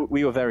 We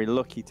were very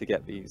lucky to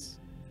get these.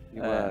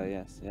 You were,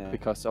 yes, yeah.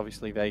 Because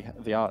obviously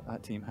the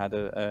art team had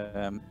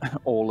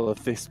all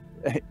of this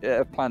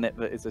planet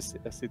that is a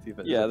city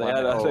that Yeah, is a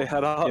planet, they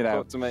had a hard you know.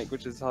 port to make,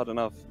 which is hard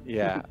enough.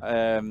 Yeah,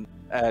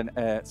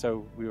 and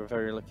so we were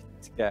very lucky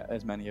to get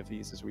as many of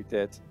these as we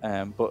did.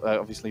 But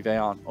obviously they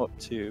aren't up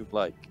to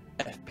like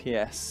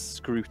FPS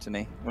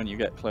scrutiny when you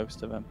get close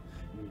to them.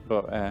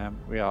 But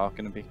we are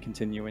going to be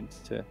continuing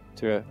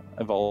to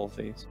evolve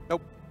these.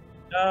 Nope.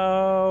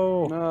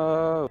 No.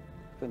 No.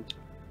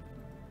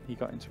 He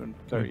got into a Can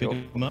we very pick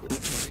awkward him up?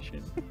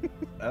 situation.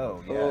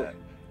 Oh yeah. Oh.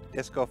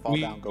 Just go fall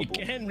down. Go We boom.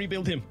 can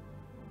rebuild him.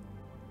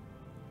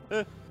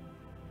 Oh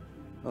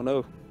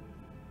no.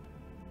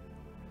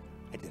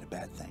 I did a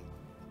bad thing.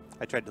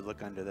 I tried to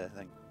look under the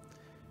thing.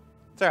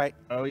 It's all right.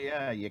 Oh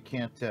yeah. You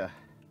can't.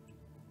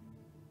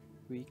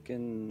 We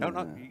can. No,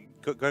 you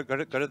go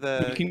to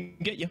the. We can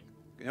get you.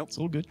 Nope. It's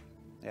all good.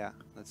 Yeah.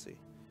 Let's see.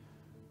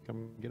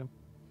 Come get him.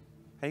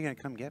 How are you gonna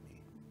come get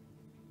me?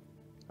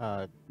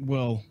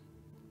 Well,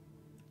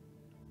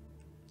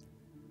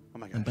 Oh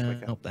my gosh. Wake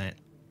up. about that.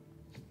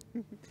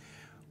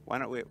 Why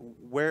don't we?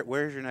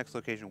 Where's your next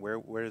location?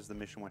 Where does the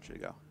mission want you to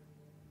go?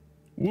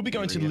 We'll be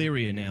going to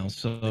Lyria now,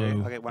 so...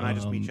 Okay. Why don't I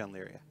just meet you on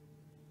Lyria?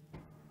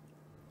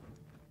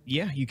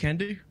 Yeah, you can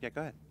do. Yeah.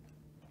 Go ahead.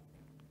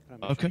 Go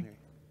ahead, meet you on Okay. Lyria.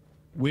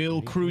 We'll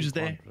Anything cruise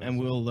there, fun, and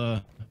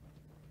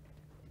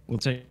we'll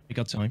take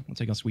our time. We'll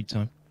take our sweet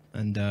time,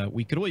 and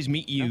we could always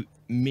meet you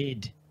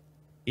mid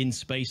in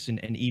space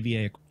and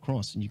EVA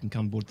across, and you can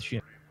come aboard the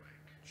ship.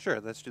 Sure.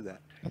 Let's do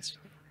that.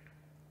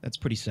 That's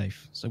pretty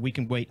safe. So we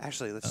can wait.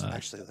 Actually, let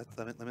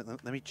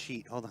me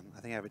cheat. Hold on. I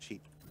think I have a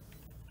cheat.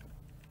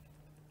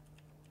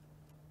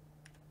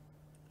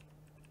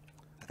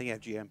 think I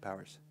have GM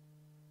powers.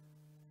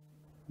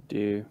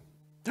 Do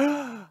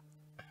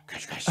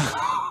Crash, crash.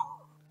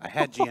 I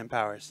had GM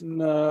powers.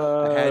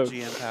 no. I had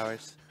GM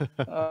powers.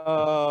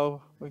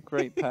 Oh, with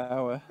great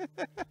power.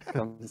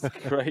 Comes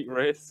great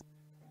risk.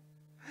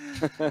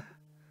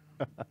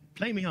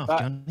 Play me off, That-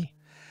 Johnny.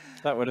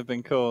 That would have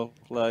been cool,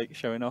 like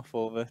showing off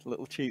all the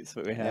little cheats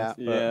that we have.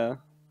 Yeah. But Yeah.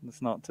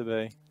 it's not to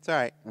be. It's all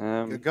right.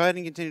 Go ahead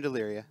and continue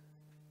Deliria.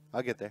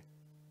 I'll get there.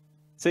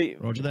 See,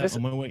 Roger that. this,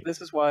 On my way.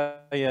 this is why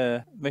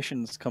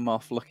missions come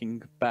off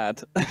looking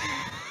bad.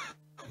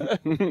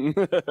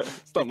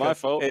 It's not my Because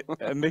fault.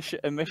 A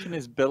mission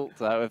is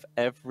built out of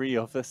every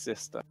other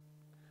system.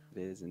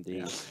 It is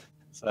indeed.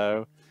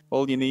 So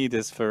all you need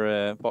is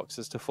for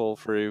boxes to fall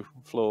through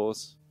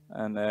floors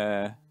and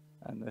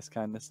this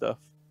kind of stuff,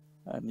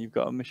 and you've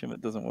got a mission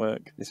that doesn't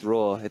work. It's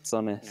raw. It's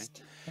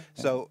honest.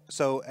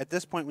 So at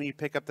this point, when you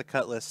pick up the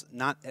cutlass,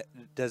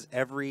 does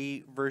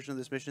every version of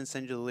this mission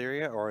send you to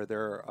Deliria, or are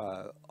there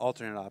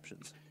alternate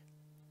options?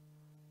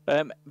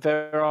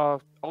 There are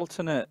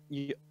alternate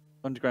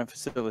underground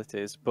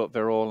facilities, but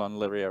they're all on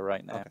Lyria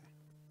right now. Okay.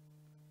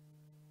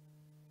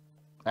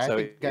 I So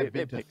think I've it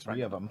been to picks 3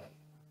 of them.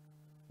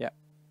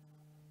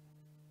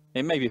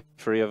 It may be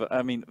 3 of.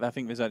 I mean, I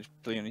think there's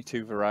actually only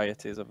 2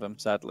 varieties of them.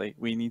 Sadly,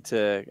 we need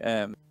to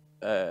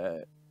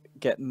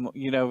get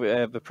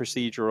the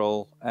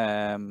procedural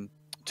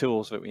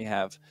tools that we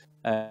have.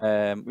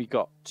 We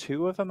got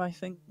 2 of them, I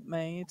think,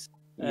 made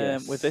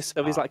with this.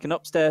 So there's like an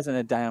upstairs and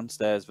a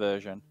downstairs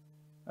version.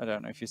 I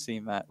don't know if you've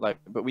seen that.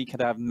 But we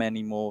could have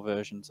many more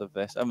versions of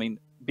this. I mean,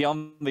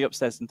 beyond the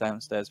upstairs and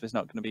downstairs, there's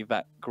not going to be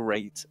that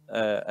great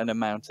an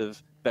amount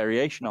of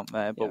variation on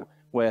there. But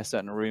where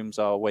certain rooms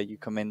are, where you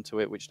come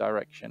into it, which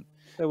direction.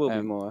 There will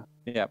be more.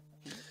 Yeah.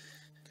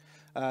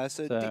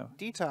 So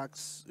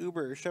Detox,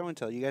 Uber, Show and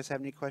Tell. You guys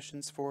have any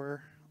questions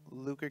for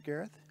Luke or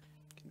Gareth?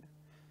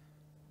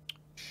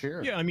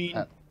 Sure. Yeah, I mean,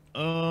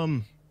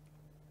 Go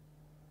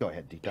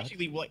ahead, Detox.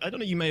 basically, I don't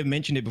know. You may have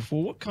mentioned it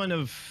before.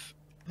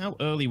 How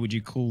early would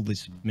you call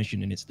this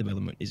mission in its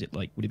development? Is it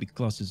would it be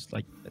classed as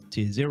like a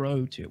tier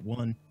 0, tier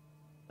 1,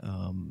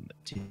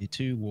 tier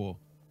 2, or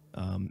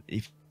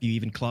if you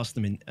even class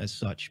them as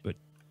such? But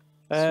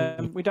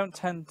we don't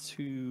tend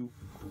to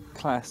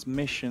class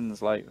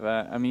missions like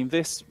that. I mean,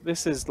 this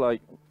is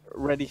like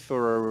ready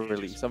for a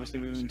release. Obviously,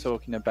 we've been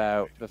talking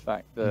about the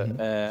fact that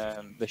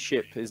the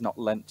ship is not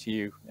lent to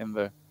you in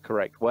the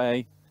correct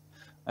way.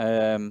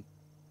 We'll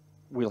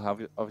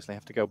obviously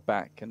have to go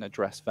back and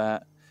address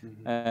that.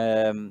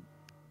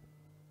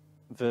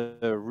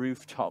 The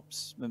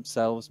rooftops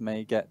themselves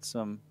may get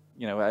some,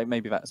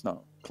 maybe that's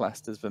not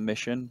classed as the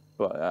mission,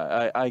 but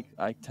I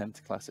tend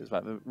to class it as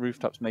that. The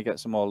rooftops may get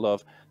some more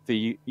love.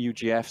 The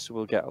UGFs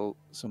will get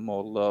some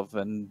more love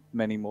and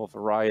many more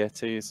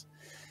varieties.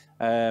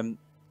 We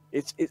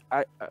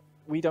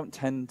don't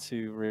tend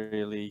to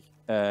really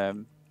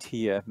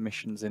tier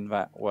missions in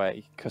that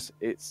way because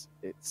it's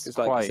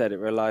like you said, it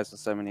relies on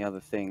so many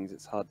other things.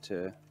 It's hard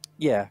to.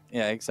 Yeah,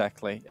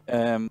 exactly.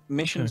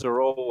 Missions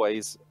are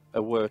always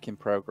a work in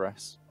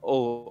progress.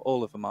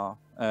 All of them are.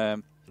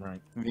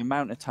 Right. The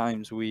amount of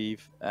times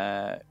we've,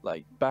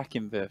 back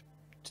in the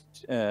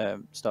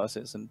Star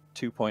Citizen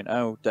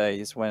 2.0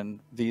 days when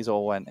these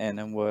all went in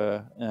and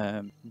were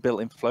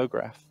built in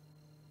Flowgraph,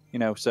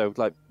 so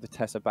like the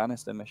Tessa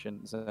Bannister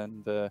missions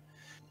and the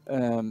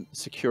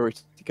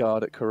security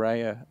guard at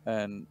Korea,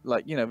 and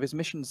there's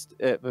missions,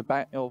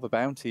 all the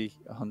bounty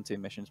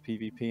hunting missions,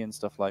 PvP and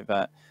stuff like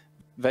that.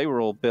 They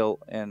were all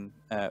built in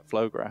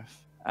Flowgraph,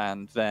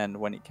 and then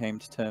when it came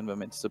to turn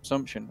them into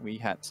Subsumption, we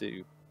had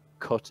to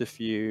cut a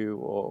few,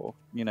 or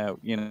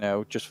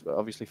just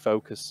obviously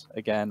focus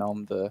again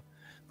on the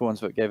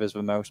ones that gave us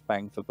the most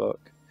bang for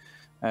buck.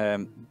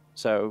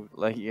 So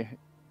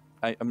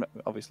I'm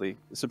obviously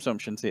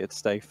Subsumption's here to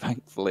stay.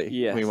 Thankfully,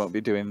 Yes. We won't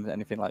be doing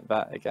anything like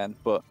that again.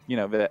 But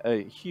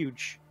a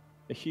huge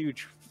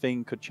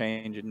thing could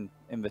change in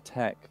the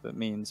tech that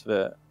means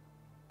that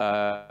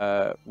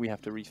we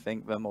have to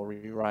rethink them or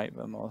rewrite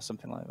them or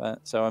something like that.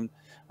 So I'm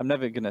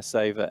never gonna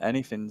say that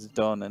anything's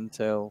done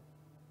until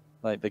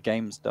the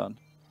game's done.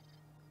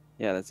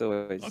 Yeah, there's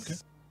always. Okay.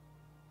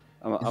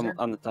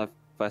 I'm the type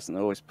of person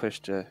that always push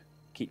to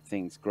keep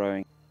things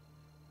growing.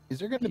 Is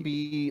there going to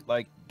be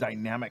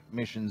dynamic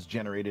missions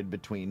generated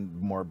between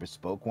more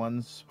bespoke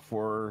ones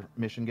for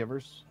mission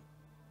givers?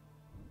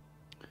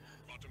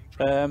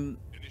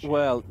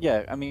 Well,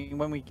 yeah. I mean,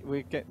 when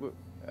we get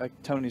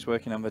Tony's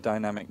working on the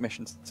dynamic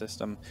mission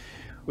system,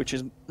 which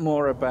is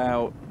more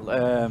about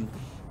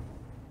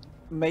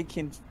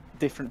making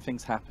different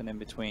things happen in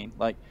between.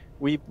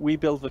 We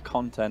build the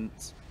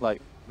content,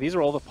 these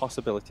are all the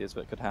possibilities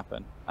that could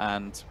happen,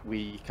 and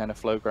we kind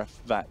of Flowgraph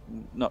that,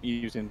 not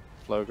using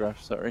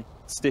Flowgraph, sorry,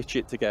 stitch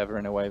it together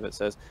in a way that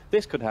says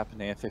this could happen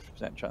here,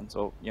 50% chance,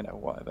 or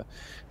whatever.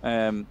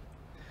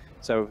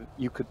 So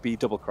you could be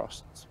double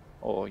crossed,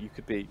 or you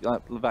could be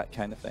that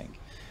kind of thing.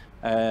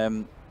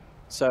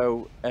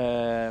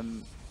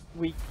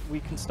 We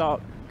can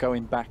start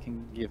going back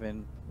and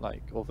giving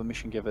all the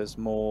mission givers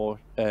more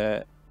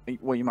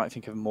what you might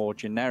think of more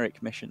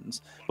generic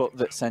missions, but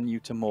that send you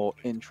to more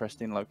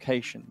interesting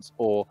locations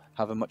or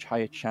have a much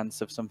higher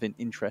chance of something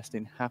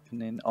interesting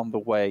happening on the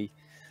way.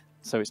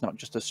 So it's not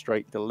just a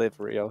straight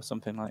delivery or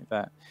something like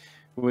that.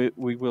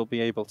 We will be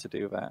able to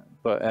do that,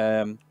 but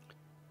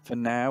for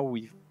now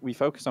we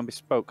focus on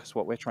bespoke because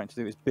what we're trying to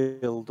do is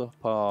build up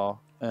our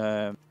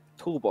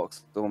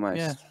Toolbox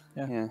almost.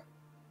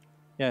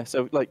 yeah.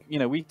 So like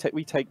we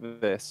take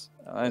this,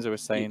 as I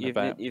was saying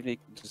about.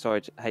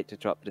 Sorry, I hate to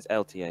drop, but it's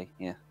LTA.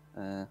 Yeah.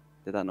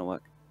 Did that not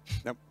work?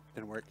 Nope,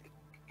 didn't work.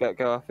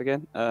 Go off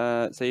again.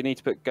 So you need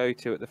to put go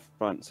to at the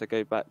front. So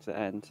go back to the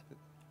end.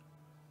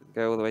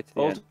 Go all the way to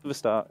the end. To the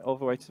start. All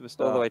the way to the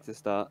start. All the way to the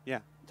start. Yeah.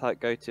 Type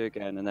go to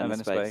again, and then a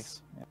space.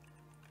 space. Yeah.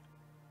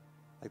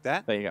 Like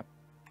that? There you go.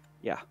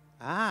 Yeah.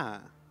 Ah.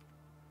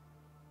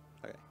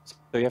 Okay.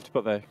 So you have to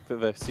put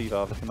the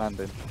C-bar, the command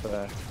in.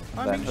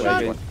 I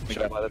mean, We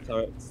go by the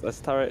turrets.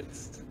 That's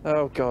turrets.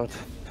 Oh god.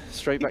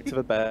 Straight back to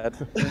the bed.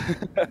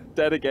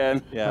 Dead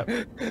again. Yeah.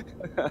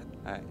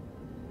 Alright.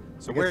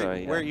 So Okay, where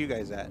sorry, where are yeah. you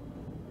guys at?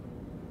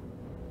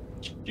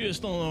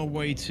 Just on our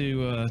way to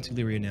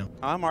Lyria now.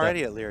 I'm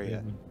already at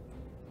Lyria.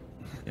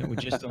 Yeah, we're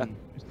just in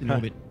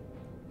orbit.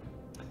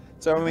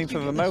 So I mean, You for get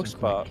the this most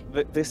one part,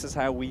 quick. this is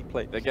how we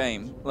play the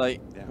game.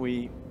 Like Yeah.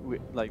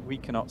 we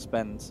cannot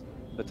spend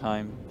the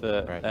time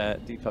that Right.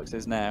 Detox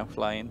is now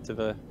flying to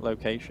the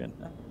location.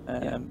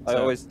 I So-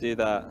 always do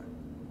that.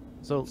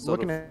 So Sort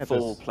looking of at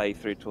full this,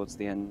 playthrough towards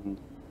the end.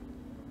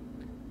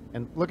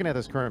 and looking at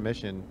this current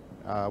mission,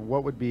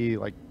 what would be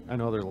like? I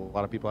know there's a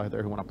lot of people out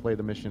there who want to play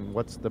the mission.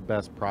 What's the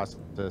best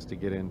process to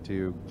get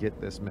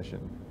get this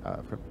mission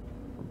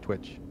from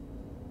Twitch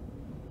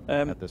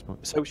at this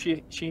point? So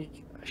she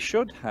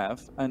should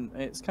have, and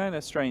it's kind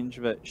of strange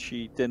that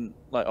she didn't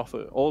like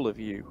offer all of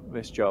you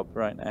this job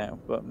right now,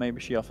 but maybe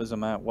she offers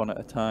them out one at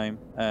a time.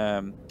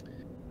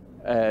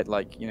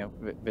 Like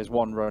there's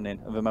one running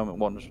at the moment,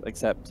 one's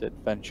accepted,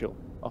 then she'll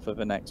offer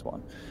the next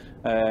one.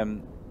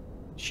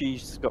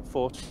 She's got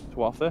 4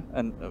 to offer,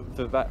 and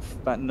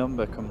that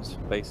number comes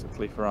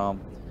basically from,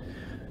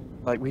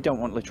 like, we don't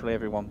want literally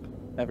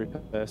every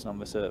person on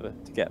the server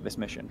to get this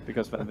mission,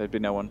 because then there'd be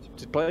no one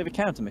to play the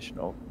counter mission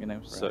or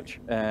such.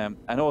 And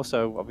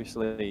also,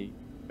 obviously,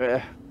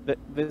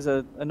 there's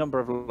a number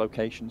of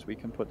locations we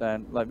can put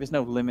down. Like, there's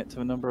no limit to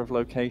the number of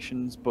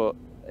locations, but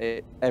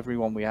every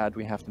one we add,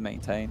 we have to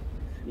maintain.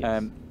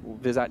 Yes.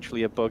 There's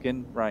actually a bug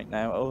in right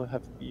now. Oh,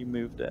 have you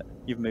moved it?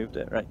 You've moved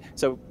it, right?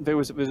 So there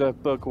was a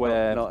bug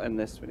where. Not in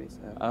this release.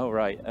 Oh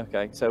right,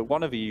 okay. So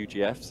one of the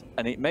UGFs,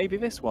 and it may be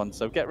this one.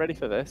 So get ready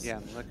for this. Yeah,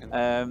 I'm looking.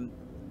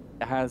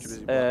 It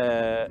has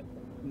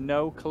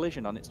no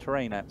collision on its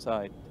terrain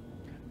outside.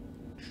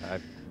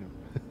 I'm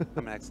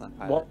an excellent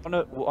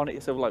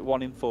pilot. So like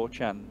 1 in 4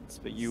 chance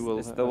that you will.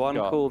 It's the one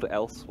called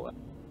Elsewhere.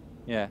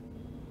 Yeah.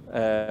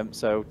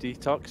 So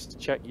Detox,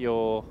 check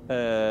your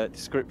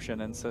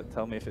description and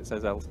tell me if it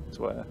says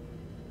elsewhere.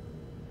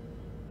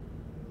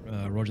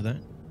 Roger that.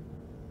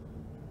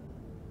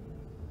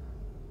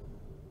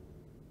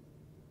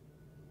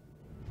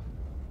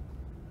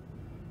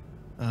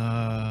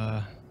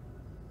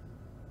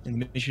 In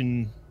the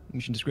mission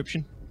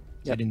description.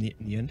 Is Yep. that in the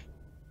end?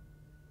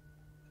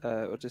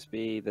 It will just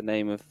be the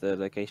name of the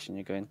location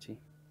you're going to.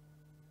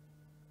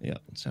 Yeah.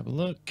 Let's have a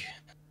look.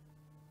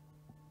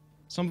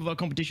 Some of our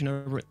competition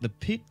over at the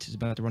pit is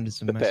about to run into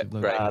some The massive pit,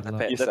 load. right. The You're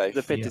pit, safe.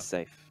 the pit Yeah. is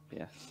safe.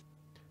 Yeah.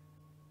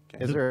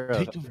 Okay. Is The there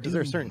pit of is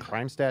there a doom. certain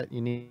crime stat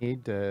you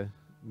need that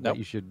Nope.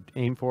 you should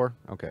aim for?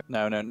 Okay.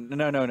 No.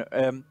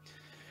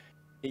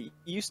 It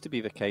used to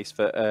be the case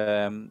that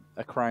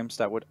a crime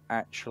stat would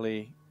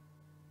actually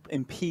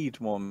impede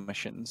more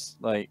missions,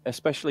 like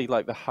especially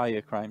like the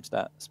higher crime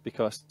stats,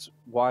 because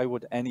why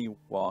would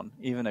anyone,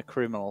 even a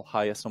criminal,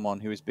 hire someone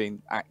who is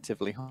being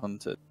actively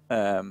hunted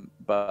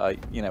by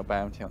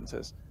bounty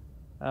hunters?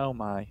 Oh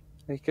my!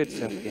 Hey, good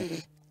stuff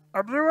again.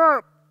 I blew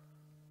up.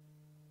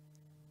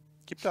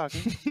 Keep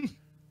talking.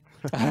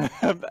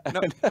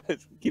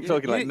 Keep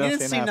talking like you nothing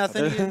didn't see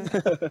happened.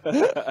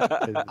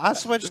 nothing. I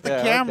switched the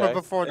Yeah, camera okay.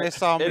 before they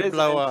saw me It is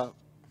blow an- up.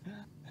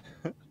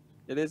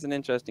 It is an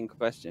interesting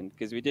question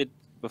because we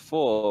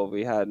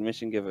had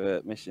mission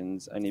giver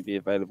missions only be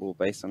available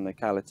based on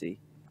locality,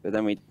 but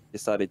then we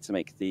decided to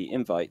make the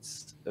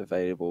invites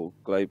available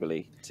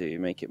globally to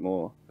make it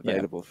more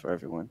available for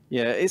everyone.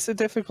 Yeah, it's a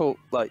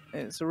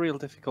real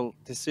difficult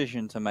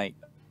decision to make.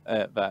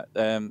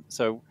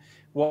 So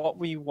what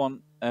we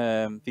want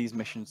these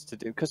missions to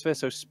do, because they're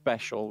so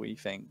special, we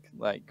think,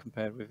 like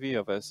compared with the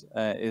others,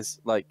 is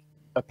like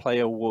a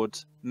player would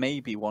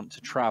maybe want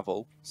to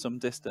travel some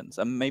distance,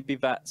 and maybe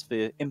that's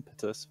the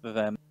impetus for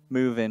them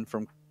moving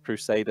from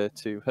Crusader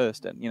to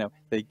Hurston.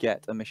 They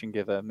get a mission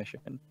giver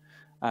mission,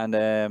 and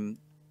and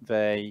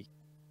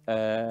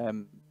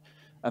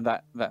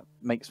that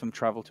makes them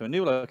travel to a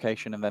new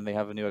location, and then they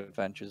have a new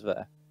adventures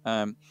there.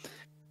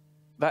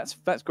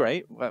 That's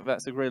great.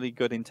 That's a really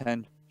good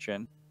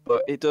intention,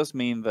 but it does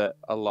mean that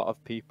a lot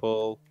of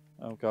people.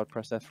 Oh God,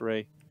 press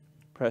F3.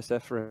 Press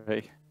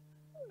F3.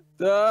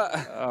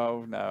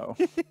 Oh no.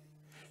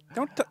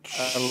 Don't touch.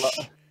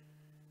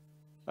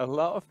 A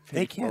lot of people.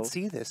 They can't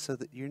see this, so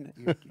that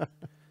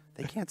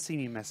they can't see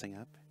me messing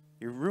up.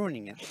 You're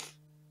ruining it.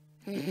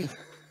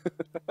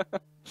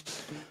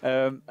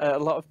 A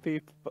lot of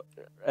people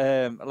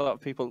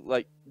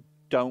like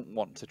don't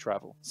want to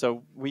travel.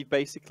 So we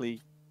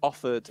basically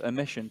offered a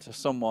mission to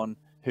someone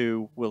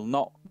who will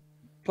not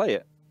play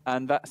it,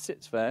 and that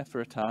sits there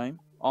for a time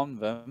on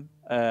them,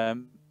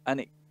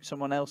 and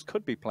someone else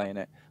could be playing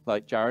it.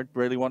 Like Jared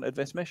really wanted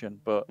this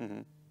mission, but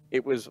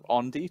it was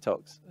on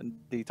Detox, and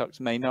Detox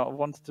may not have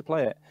wanted to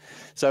play it.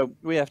 So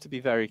we have to be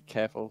very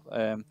careful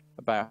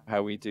about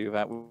how we do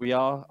that. We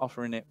are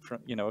offering it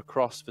from,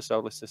 across the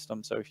solar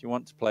system. So if you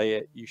want to play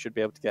it, you should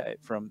be able to get it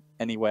from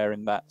anywhere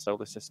in that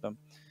solar system.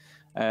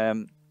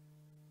 Whether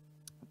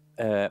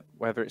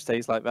it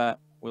stays like that,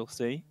 we'll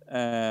see.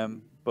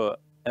 But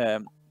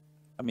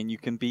I mean, you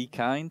can be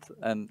kind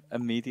and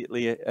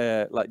immediately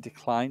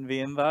decline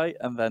the invite,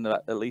 and then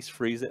at least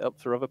freeze it up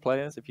for other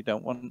players if you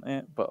don't want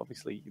it. But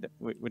obviously,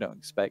 we don't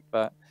expect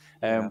that.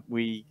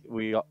 We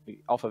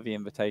offer the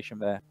invitation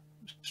there,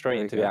 straight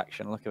into the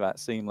action. Look at that,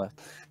 seamless.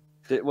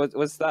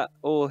 Was that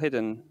all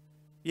hidden?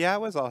 Yeah,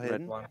 it was all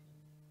hidden.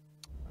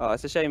 Oh,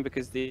 it's a shame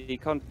because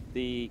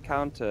the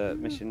counter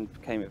mission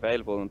became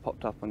available and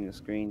popped up on your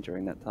screen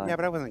during that time. Yeah,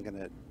 but I wasn't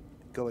gonna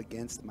go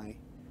against my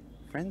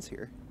friends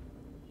here.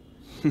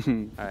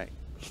 All right.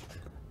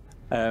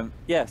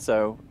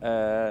 So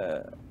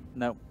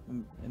no,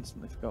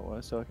 instantly forgot what I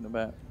was talking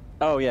about.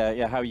 Oh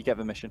yeah, how you get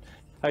the mission.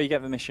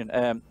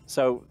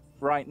 So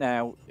right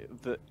now,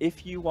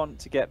 if you want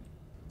to get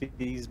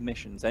these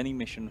missions, any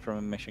mission from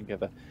a mission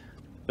giver,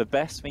 the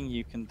best thing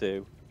you can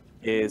do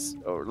is,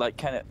 oh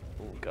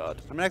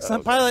god, I'm an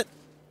excellent pilot.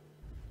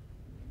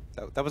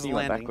 That was a you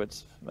went landing.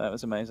 backwards. That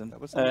was amazing. That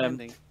was a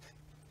landing.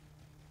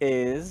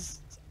 Is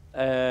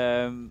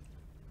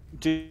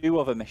do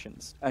other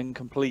missions and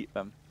complete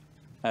them.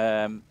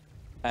 And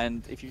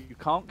if you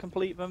can't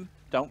complete them,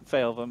 don't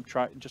fail them.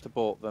 Try just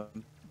abort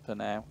them for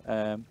now.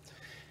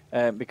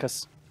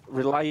 Because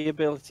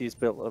reliability is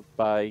built up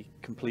by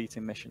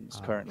completing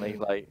missions currently.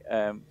 Like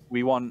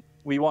we want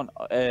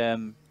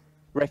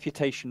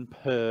reputation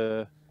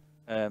per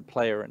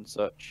player and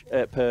such,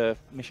 per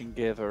mission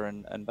giver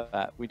and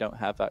that. We don't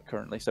have that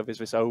currently. So there's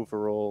this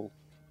overall.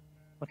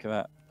 Look at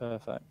that,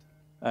 perfect.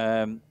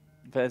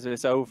 There's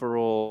this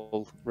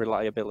overall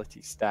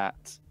reliability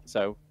stat.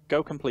 So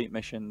go complete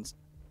missions.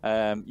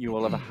 You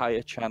will have a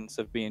higher chance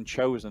of being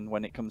chosen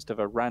when it comes to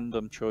the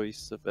random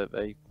choice of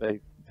they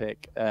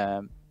pick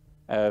of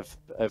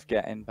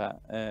getting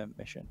that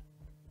mission,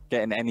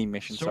 getting any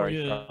mission. Sorry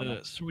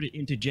to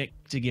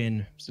interject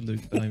again,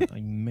 Salute. But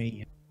I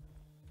may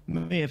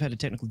have had a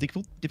technical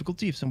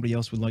difficulty. If somebody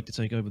else would like to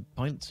take over the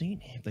pilot seat,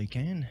 if they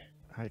can.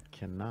 I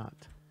cannot.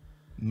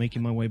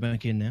 Making my way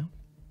back in now.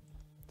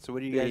 So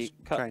what are you guys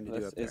trying to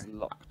do up there? Is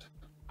locked.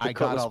 The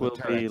cutlass will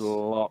be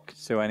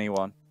locked to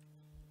anyone.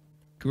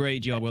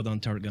 Great job, well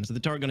done, turret gun. So the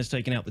turret gun has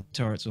taken out the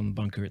turrets on the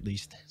bunker at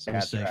least. So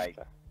That's safe. right.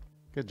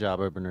 Good job,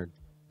 Openerd.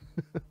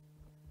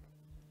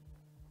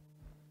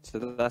 So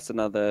that's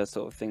another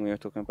sort of thing we were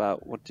talking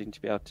about, wanting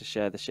to be able to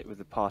share the ship with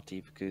the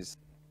party, because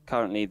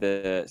currently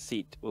the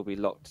seat will be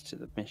locked to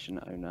the mission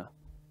owner.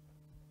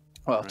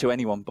 Well, to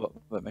anyone but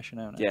the mission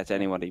owner. Yeah, to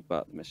anybody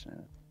but the mission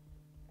owner.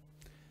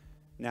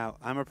 Now,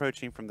 I'm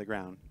approaching from the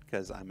ground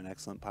because I'm an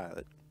excellent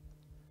pilot.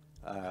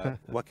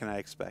 What can I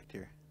expect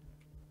here?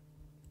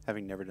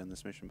 Having never done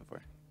this mission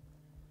before.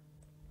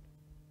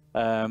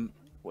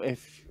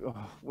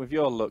 With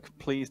your luck,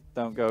 please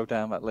don't go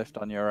down that lift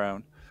on your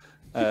own.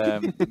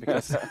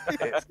 Because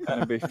it's going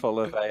to be full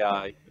of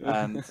AI,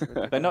 and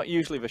they're not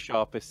usually the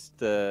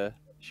sharpest of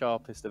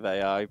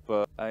AI,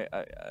 but I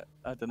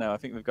don't know. I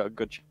think they've got a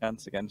good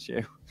chance against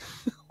you.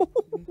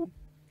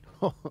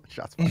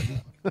 Shots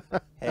fired.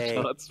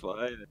 Hey, That's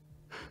fine.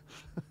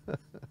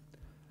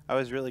 I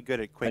was really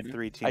good at Quake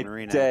 3 Team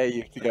Arena. I dare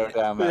you to go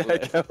down that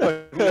lift. Go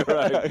on, you're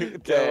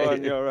right. Go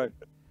on, you're right.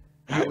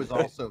 I was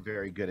also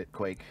very good at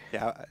Quake.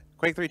 Yeah,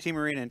 Quake 3 Team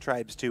Arena and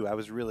Tribes 2. I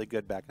was really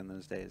good back in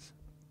those days.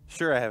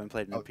 Sure, I haven't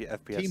played an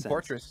FPS Team since.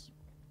 Fortress.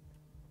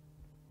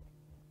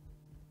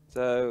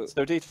 So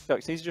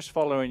Detox, he's just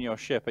following your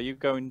ship. Are you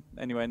going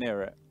anywhere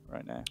near it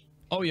right now?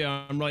 Oh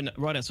yeah, I'm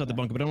right outside the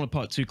bunker, but I don't want to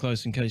park too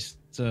close in case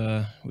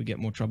we get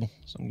more trouble.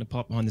 So I'm going to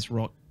park behind this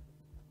rock.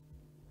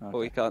 oh,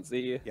 we can't see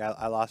you. Yeah,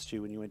 I lost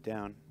you when you went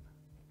down.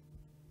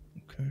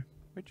 Okay.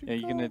 Where'd you Are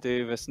you go? going to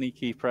do the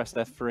sneaky press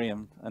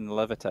F3 and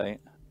levitate?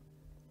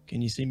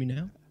 Can you see me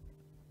now?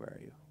 Where are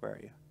you? Where are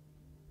you?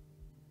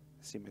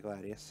 I see my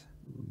Gladius.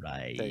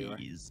 Right. There you are.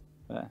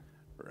 There.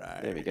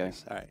 Right. There we go.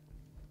 All right.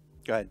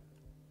 Go ahead.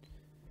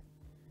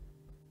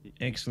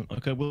 Excellent.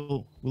 Okay,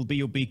 we'll be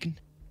your beacon.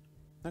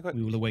 No, go,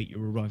 We will await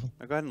your arrival.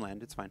 no, go ahead and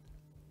land. It's fine.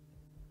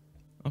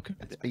 Okay.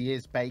 Let's be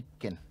his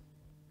bacon.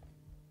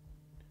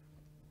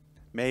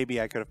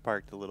 Maybe I could have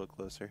parked a little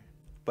closer,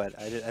 but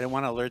I didn't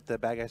want to alert the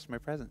bad guys to my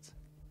presence.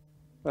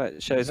 Right,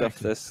 it shows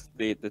Exactly.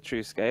 off the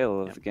true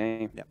scale of Yep. the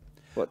game. Yep.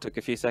 What took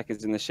a few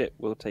seconds in the ship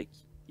will take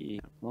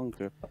slightly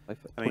longer. I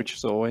mean, which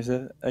is always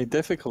a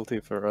difficulty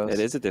for us. It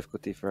is a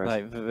difficulty for us.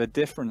 Like the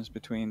difference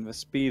between the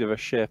speed of a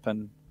ship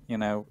and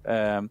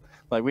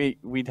like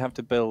we'd have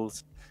to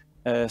build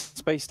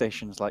space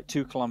stations like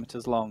 2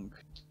 kilometers long,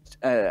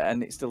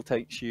 and it still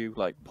takes you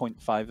like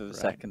 0.5 of a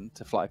second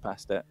to fly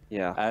past it.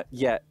 Yeah.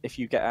 Yet if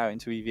you get out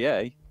into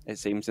EVA, It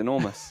seems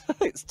enormous.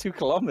 it's 2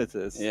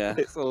 kilometers. Yeah.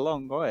 It's a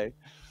long way.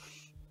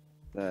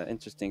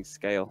 Interesting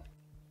scale.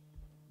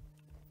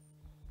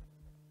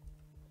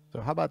 So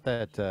how about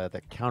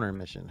that counter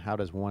mission? How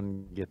does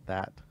one get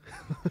that?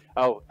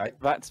 Oh,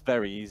 that's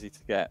very easy to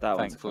get, That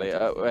one's thankfully.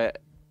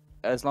 fantastic.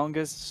 As long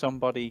as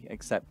somebody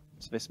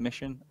accepts this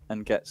mission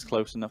and gets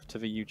close enough to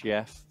the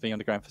UGF, the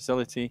underground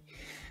facility,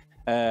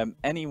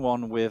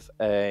 anyone with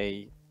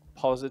a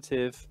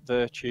positive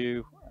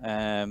virtue,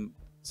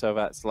 so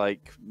that's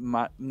like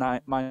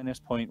minus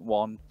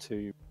 0.1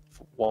 to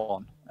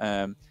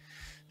 1,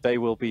 they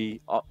will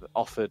be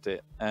offered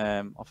it,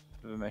 offered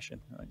the mission.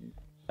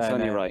 It's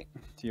on your right.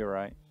 To your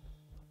right.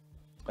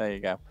 There you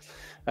go.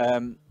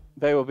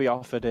 They will be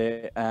offered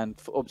it, and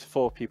up to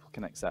 4 people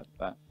can accept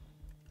that.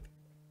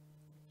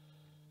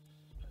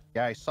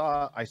 Yeah, I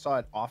saw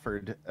it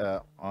offered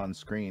on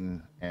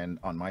screen and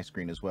on my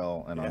screen as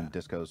well, and on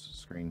Disco's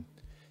screen.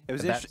 it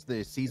was And that's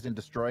the Seize and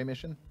Destroy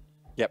mission.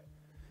 Yep.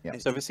 Yeah.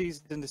 So the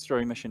Seize and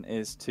Destroy mission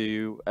is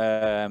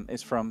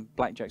is from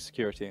Blackjack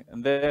Security,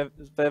 and they're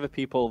the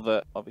people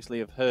that obviously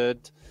have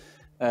heard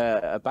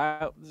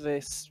about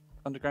this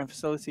underground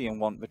facility and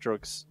want the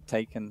drugs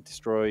taken,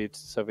 destroyed,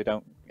 so they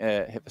don't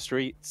hit the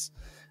streets.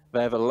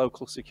 They're the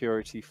local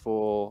security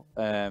for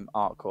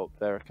ArtCorp.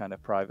 They're a kind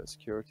of private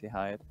security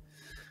hired,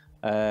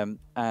 and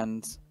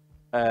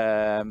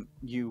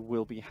you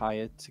will be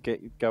hired to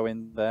go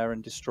in there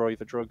and destroy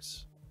the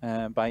drugs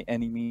by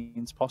any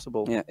means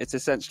possible. Yeah, it's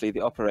essentially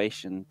the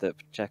operation that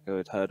Pacheco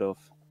had heard of.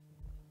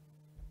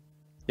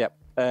 Yep.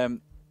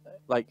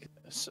 Like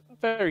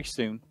very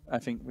soon, I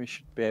think we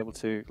should be able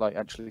to like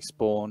actually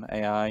spawn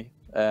AI,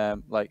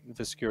 like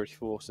the security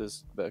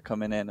forces that are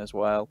coming in as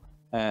well,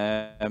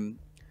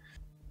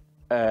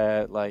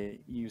 like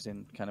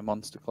using kind of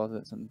monster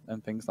closets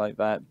and things like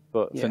that.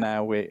 But for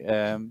now,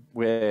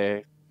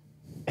 we're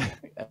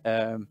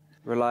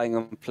Relying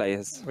on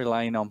players.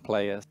 relying on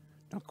players.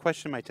 Don't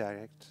question my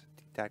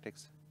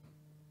tactics.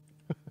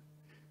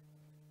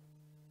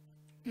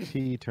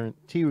 T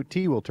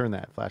will turn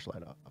that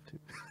flashlight off too.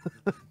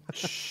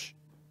 Shh.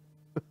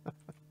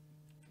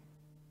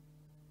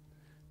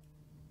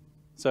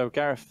 So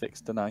Gareth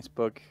fixed a nice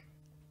bug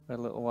a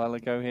little while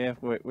ago here,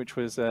 which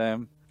was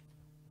the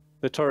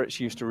turrets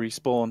used to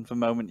respawn the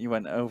moment you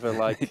went over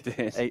like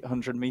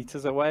 800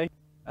 meters away.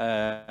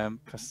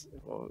 'Cause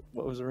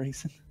what was the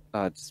reason?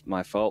 It's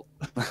my fault.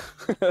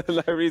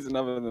 No reason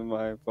other than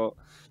my fault.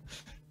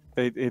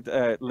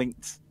 It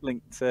linked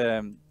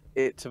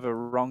it to the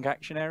wrong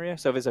action area.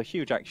 So there's a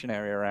huge action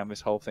area around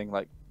this whole thing,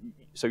 like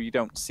so you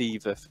don't see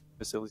the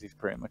facilities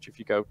pretty much if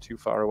you go too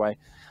far away.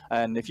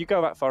 And if you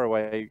go that far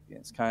away,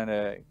 it's kind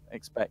of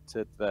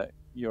expected that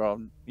you're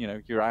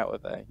out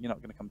of there. You're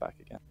not going to come back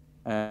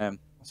again.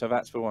 So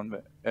that's the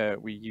one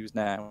that we use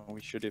now.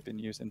 We should have been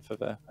using for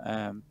the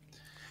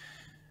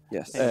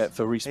Yes.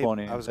 for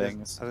respawning I was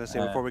things. gonna say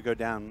before we go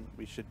down,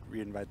 we should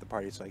re-invite the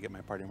party so I get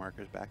my party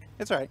markers back.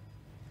 It's all right.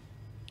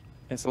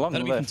 It's a long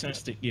That'd be list.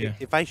 fantastic. Yeah.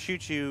 If I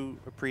shoot you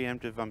a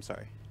preemptive, I'm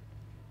sorry.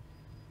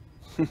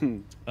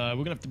 We're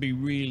gonna have to be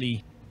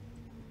really,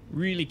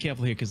 really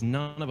careful here because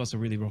none of us are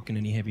really rocking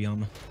any heavy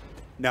armor.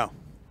 No.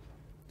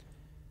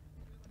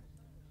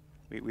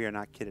 We are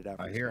not kitted out.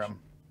 for I this hear mission. him.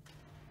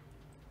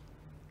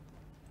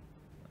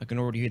 I can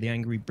already hear the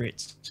angry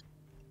Brits.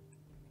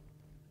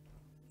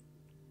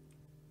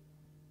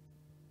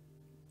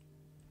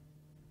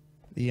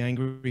 The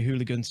angry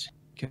hooligans.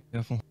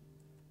 Careful.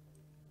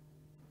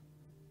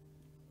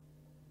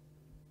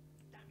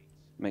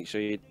 Make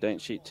sure you don't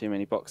shoot too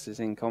many boxes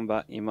in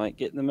combat. You might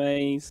get the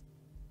maze.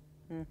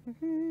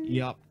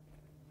 Yup.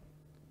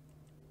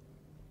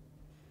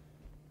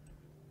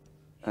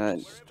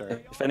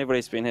 If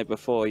anybody's been here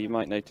before, you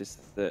might notice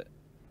that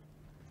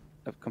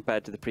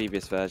compared to the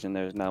previous version,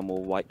 there is now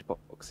more white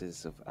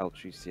boxes of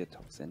Altrusia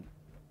toxin.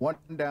 One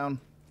down.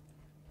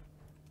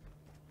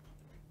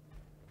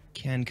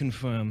 Can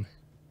confirm.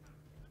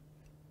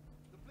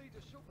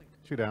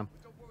 Two down.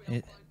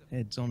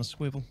 Heads on a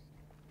swivel.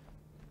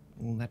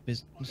 All that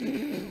business.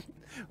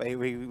 Wait,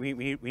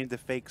 we need the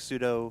fake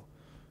pseudo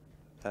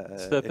team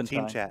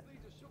Serpentine. chat.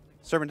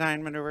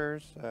 Serpentine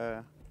maneuvers.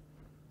 God,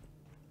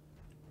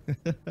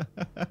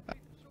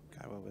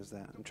 what was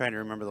that? I'm trying to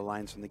remember the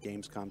lines from the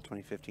Gamescom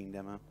 2015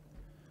 demo.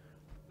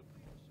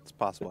 It's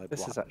possible I This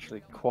blocked. is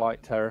actually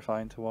quite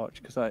terrifying to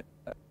watch because I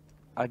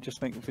just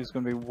think if there's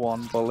going to be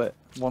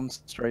one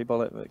stray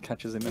bullet that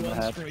catches him in the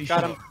head.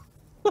 Got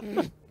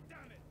him.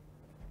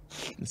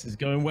 This is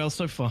going well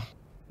so far.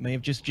 May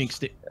have just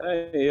jinxed it.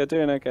 Hey, you're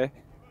doing okay.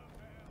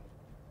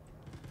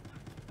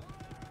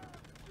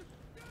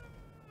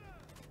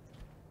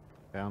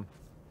 Down.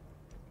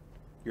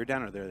 You're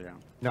down or they're down?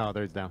 No,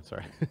 there's down.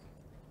 Sorry.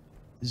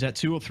 Is that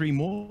 2 or 3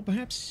 more,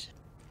 perhaps?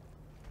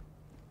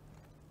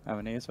 How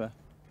many is there?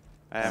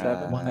 I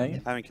Seven, haven't,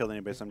 eight? I haven't killed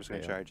anybody, so I'm just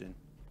going to Yeah. charge in.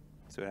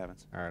 See what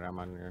happens. All right, I'm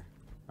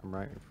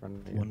right in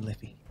front of you. One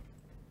leffy.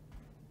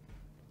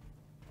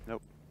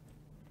 Nope.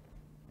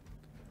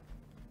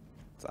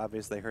 It's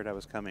obvious they heard I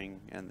was coming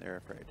and they're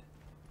afraid.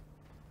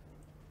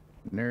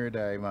 Nerd,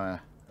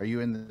 are you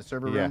in the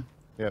server Yeah. room?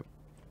 Yep.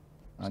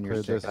 On your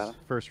Cleared stick. this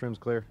first room's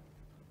clear.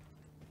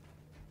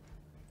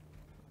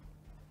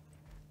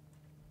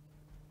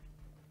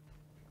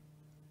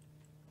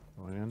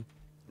 Going in.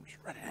 I'm just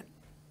running in.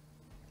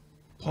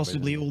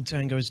 Possibly all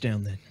tangos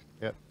down then.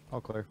 Yep,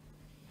 all clear.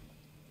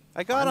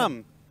 I got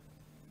him!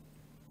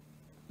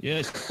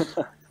 Yes.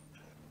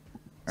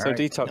 So Alright.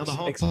 Detox, Now the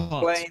hard explain.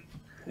 part.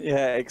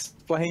 Yeah,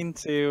 explain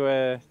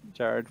to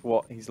Jared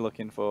what he's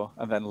looking for,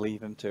 and then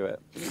leave him to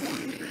it.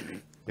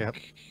 Yep.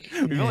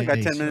 We've only got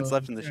Okay, 10 minutes so-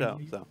 left in the show,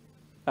 so.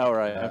 Oh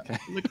right, Yeah. okay.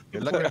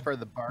 You're looking for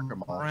the bark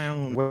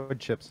Brown. Wood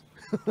chips.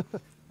 Okay,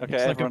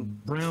 It's like a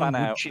everyone, brown fan wood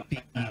out. chippy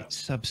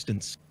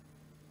substance.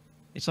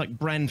 It's like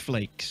bran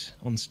flakes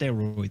on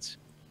steroids.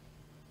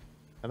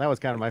 And that was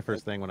kind of my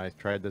first thing when I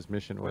tried this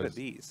mission What are was,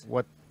 these?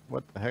 what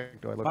the heck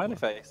do I look Smiley for?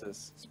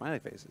 faces. Smiley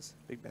faces.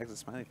 Big bags of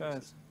smiley Guys,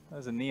 faces.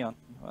 there's a neon.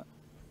 What?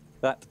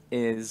 That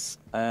is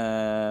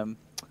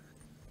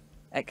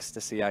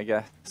ecstasy, I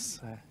guess,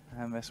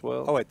 in this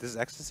world. Oh, wait, this is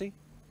ecstasy?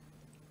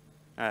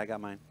 Alright, I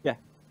got mine.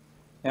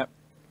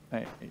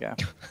 There you go.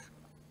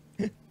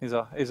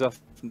 He's off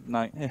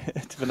night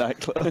to the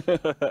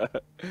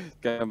nightclub.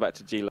 Going back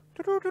to G.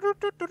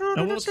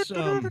 Now what's,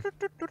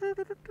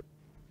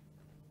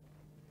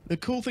 the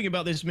cool thing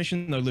about this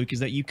mission, though, Luke, is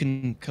that you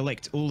can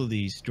collect all of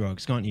these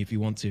drugs, can't you, if you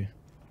want to?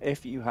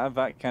 If you have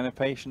that kind of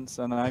patience,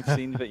 and I've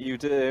seen that you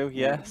do,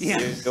 yes.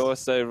 Yes. You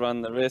also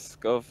run the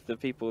risk of the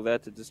people there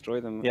to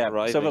destroy them. Yeah.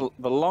 arriving. So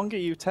the longer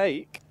you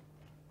take,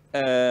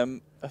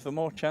 the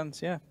more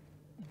chance, yeah,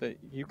 that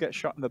you get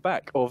shot in the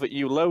back, or that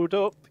you load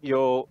up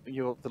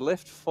the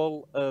lift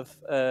full of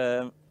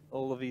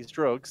all of these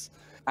drugs,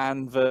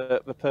 and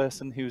the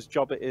person whose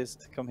job it is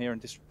to come here and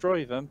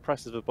destroy them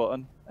presses a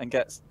button and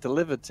gets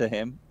delivered to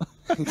him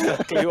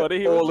exactly what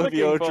he all was of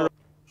your looking for.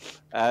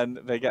 drugs, and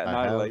they get I have-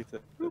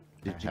 annihilated.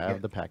 Did you I have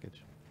get the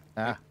package.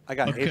 Ah, I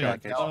got Okay. a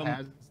package.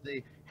 Intel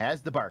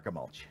has the barker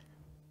mulch.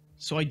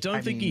 So I don't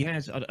I think he mean-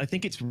 has. I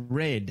think it's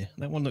red.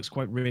 That one looks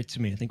quite red to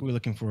me. I think we're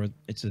looking for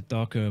it's a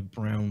darker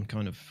brown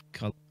kind of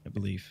color, I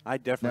believe. I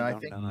definitely I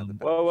don't think- know how the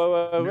package.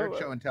 Whoa! Nerd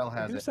Show and Tell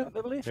has Who it. sent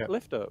the Yep.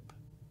 lift up?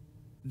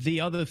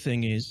 The other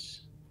thing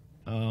is,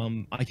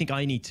 I think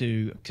I need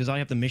to, because I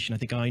have the mission. I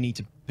think I need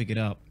to pick it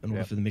up in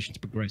order Yep. for the mission to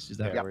progress. Is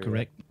that Yeah, where you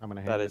correct? at? I'm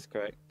gonna hand That it is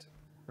correct.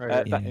 right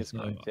here. That Yeah, is so-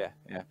 correct.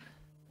 Yeah.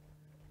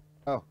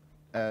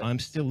 I'm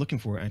still looking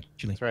for it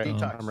actually. That's right.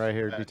 Detox. I'm right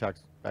here. Uh, Detox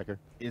backer.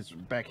 Is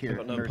back here.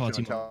 got no Nerd Show party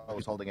and Tell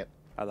was holding it.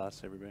 I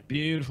lost everybody.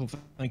 Beautiful.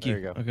 Thank you.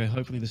 There you go. Okay.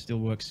 Hopefully this still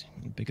works.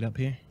 Pick it up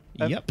here.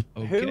 Um, Yep.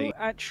 Who Okay.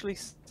 actually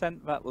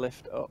sent that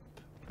lift up?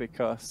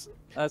 Because,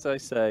 as I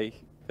say,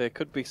 there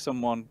could be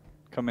someone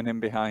coming in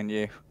behind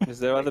you. Is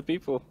there other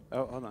people?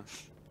 Oh, hold on.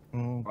 Oh,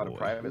 On a boy.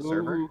 private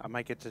server. I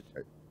might get to.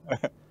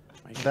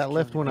 That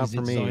lift went up Is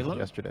for it me Xylo?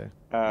 yesterday.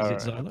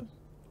 Is it Xylo?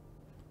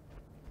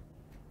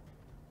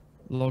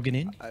 Logging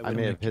in. I I would,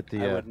 may have hit I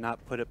the. would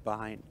not put it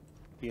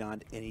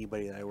beyond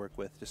anybody that I work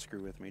with to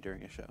screw with me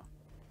during a show.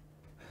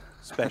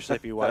 Especially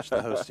if you watch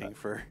the hosting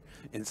for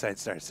Inside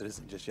Star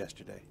Citizen just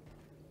yesterday.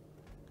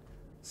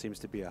 Seems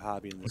to be a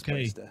hobby in this Okay.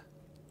 place.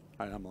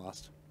 Alright, I'm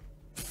lost.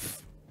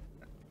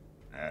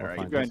 All right,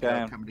 find Going Detail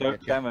down. coming to Go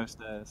get you. demo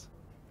stairs.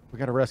 We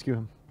gotta rescue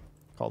him.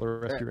 Call the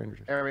rescue rangers.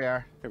 There we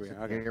are. Here we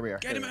are. Okay. Here we are.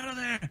 Get him out of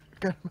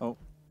there.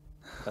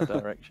 Bad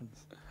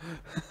directions.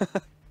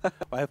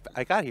 Well,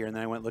 I got here and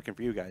then I went looking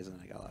for you guys and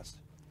then I got lost.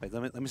 Wait,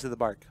 let me see the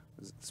bark.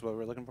 Is this what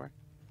we're looking for?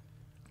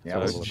 Yeah,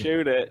 Don't we'll-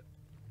 shoot it.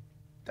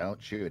 don't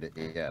shoot it.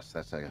 Yes,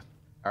 that's a.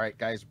 All right,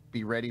 guys,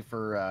 be ready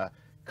for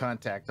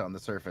contact on the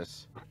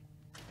surface.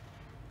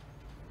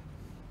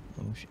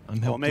 Oh, I'm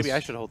helpless. Well, maybe I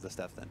should hold this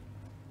stuff then.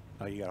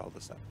 Oh, you gotta hold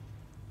this stuff.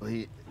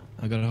 We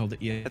I gotta hold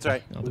it. Yeah. That's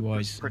right.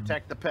 Otherwise.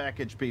 protect the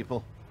package,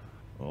 people.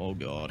 Oh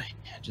god.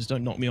 Just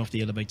don't knock me off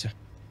the elevator.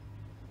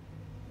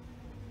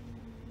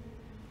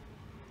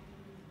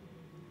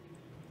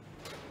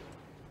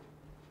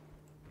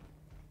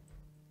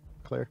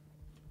 Clear.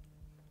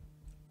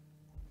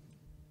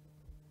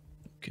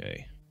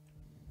 Okay.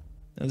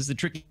 Now this is the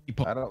tricky I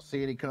part. don't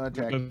see any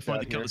contact. Go find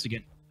out the here. colours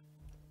again.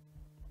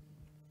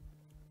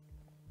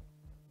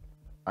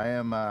 I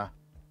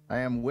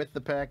am with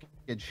the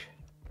package.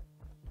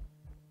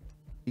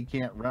 He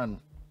can't run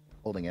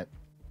holding it.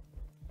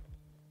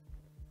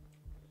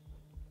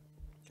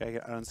 Okay,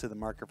 I don't see the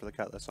marker for the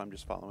cutlass, so I'm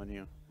just following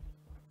you.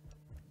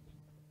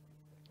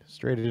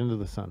 Straight into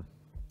the sun.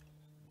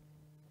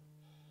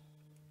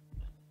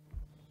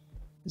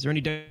 Is there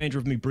any danger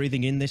of me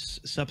breathing in this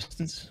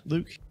substance,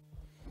 Luke?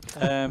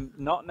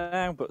 Not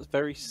now, but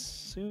very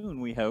soon.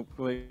 We hope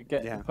we're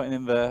Yeah. putting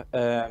in the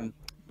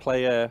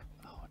player.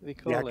 What do they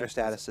call The it? actor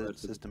status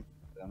system.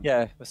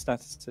 Yeah, the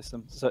status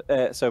system.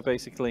 So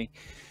basically,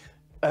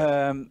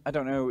 I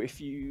don't know if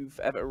you've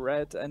ever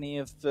read any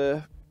of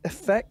the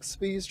effects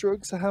these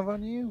drugs have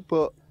on you,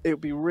 but it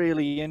would be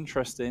really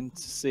interesting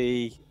to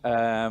see,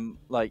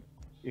 like,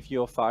 if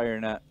you're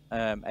firing at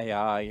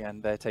AI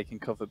and they're taking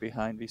cover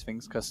behind these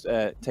things, because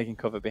taking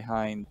cover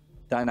behind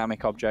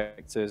dynamic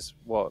objects is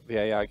what the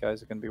AI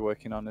guys are going to be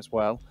working on as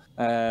well.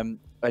 And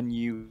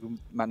you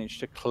manage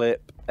to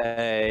clip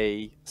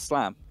a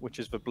slam, which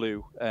is the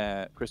blue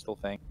crystal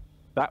thing.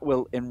 That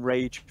will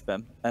enrage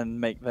them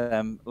and make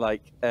them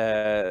like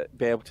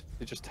be able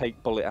to just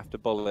take bullet after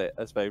bullet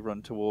as they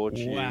run towards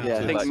you. Wow. Yeah, I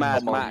to, think like,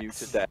 Mad pummel you Max.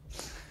 to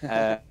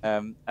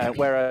death.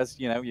 Whereas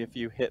if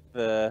you hit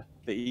the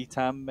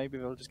ETAM, maybe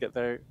they'll just get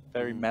very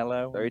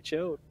mellow. Very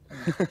chilled.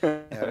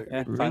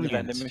 Yeah, find the vending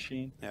Brilliant.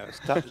 machine. I was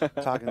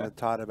talking with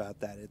Todd about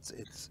that. It's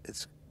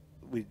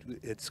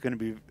going to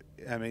be.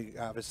 I mean,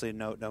 obviously,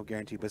 no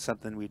guarantee, but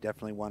something we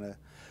definitely want to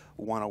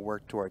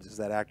work towards is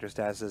that actor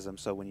staticism.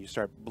 So when you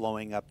start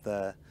blowing up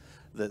the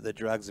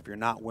drugs, if you're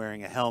not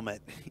wearing a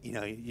helmet,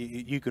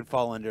 you can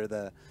fall under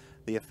the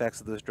effects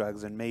of those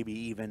drugs, and maybe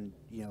even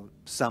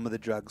some of the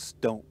drugs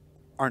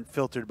aren't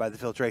filtered by the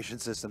filtration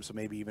system. So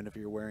maybe even if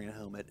you're wearing a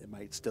helmet, it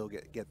might still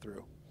get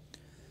through.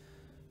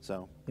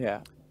 So Yeah,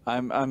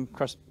 I'm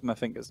crossing my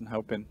fingers and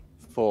hoping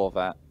for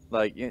that.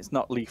 Like, it's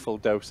not lethal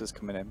doses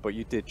coming in, but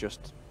you did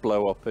just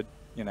blow up a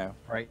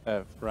Right.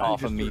 half a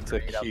Just meter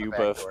grenade out the cube back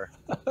of. door.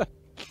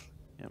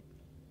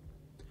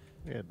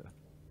 We had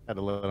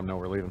to let them know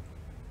we're leaving.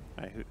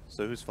 all right,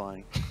 so who's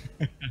flying?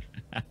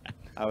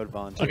 I would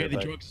volunteer. Okay, the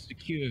but drugs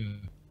secure.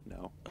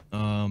 no. They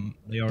are in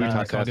the Detox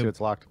has to. cargo.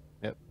 It's locked.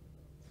 Yep.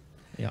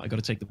 Yeah, I got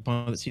to take the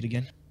pilot seat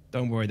again.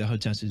 Don't worry, the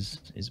HOTAS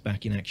is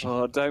back in action.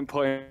 Oh, don't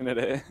point at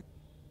it.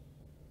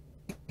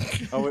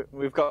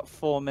 We've got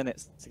 4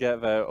 minutes to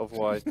get there,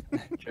 otherwise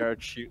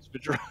Jared shoots for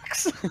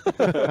drugs.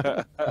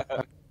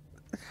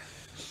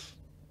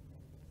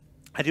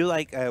 I do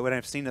like when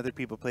I've seen other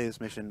people play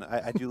this mission.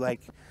 I do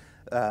like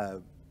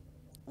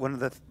one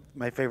of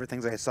my favorite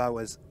things I saw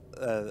was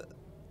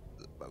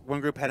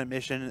one group had a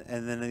mission,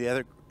 and then the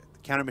other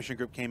counter mission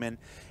group came in,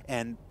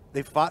 and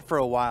they fought for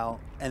a while,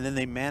 and then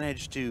they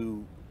managed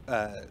to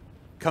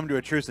come to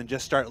a truce and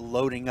just start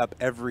loading up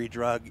every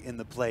drug in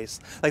the place.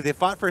 Like, they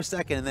fought for a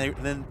second, and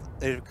then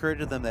it occurred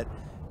to them that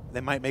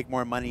they might make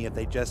more money if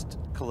they just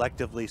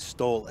collectively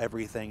stole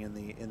everything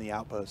in the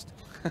outpost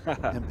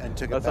and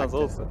took it That back sounds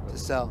awesome. to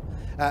sell.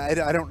 I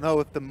don't know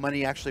if the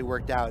money actually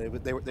worked out.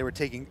 They were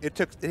taking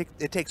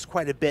it takes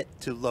quite a bit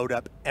to load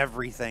up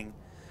everything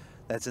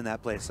that's in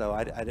that place. So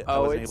I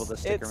wasn't able to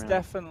stick it's around.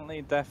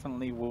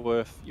 definitely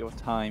worth your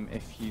time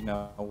if you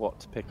know what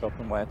to pick up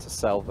and where to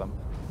sell them.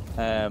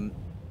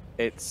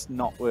 It's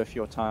not worth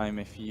your time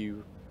if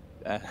you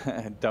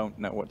don't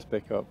know what to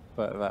pick up,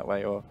 but that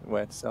way, or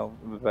where to sell,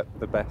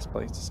 the best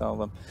place to sell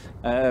them.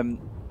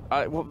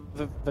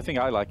 The thing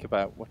I like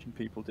about watching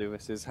people do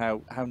this is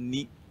how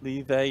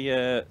neatly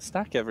they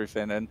stack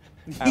everything, and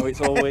how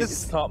it's always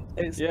it's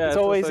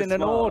always also in an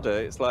smart. order.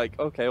 It's like,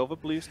 okay, all the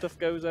blue stuff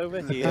goes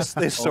over here.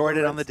 They all sort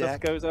it red on the stuff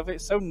deck. goes over.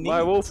 It's so neat.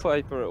 My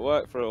wallpaper at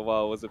work for a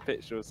while was a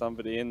picture of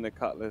somebody in the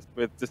cutlass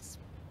with just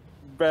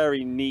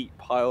very neat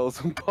piles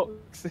and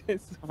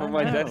boxes I on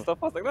my know. desktop.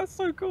 I was like, that's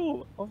so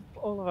cool.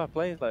 All of our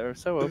players are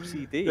so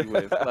OCD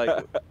with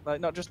like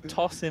not just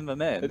tossing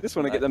them in. They just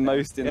want to get the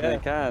most in they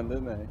can,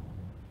 don't they?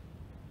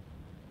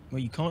 Well,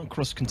 you can't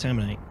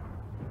cross-contaminate.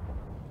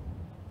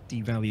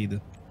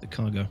 Devalue the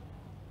cargo.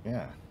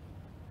 Yeah.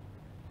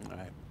 All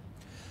right.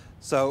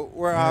 So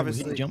we're All right, we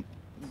obviously can jump.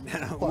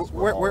 Plus,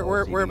 we're all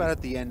we're OCD. about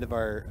at the end of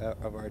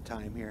our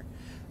time here.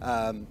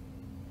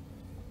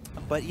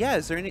 But yeah,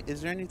 is there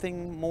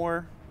anything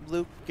more,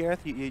 Luke,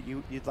 Gareth,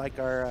 you'd like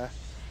our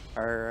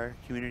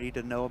community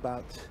to know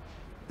about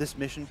this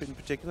mission in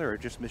particular, or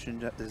just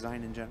mission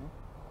design in general?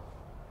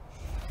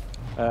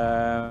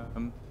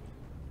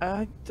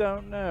 I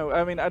don't know.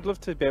 I mean, I'd love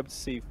to be able to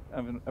see.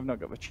 I've not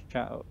got the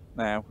chat up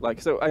now.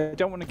 So I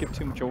don't want to give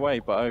too much away,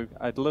 but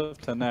I'd love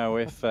to know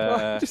if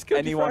Just go to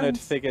anyone had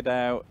friends. figured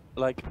out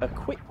like a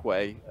quick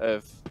way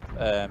of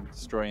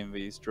destroying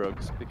these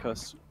drugs,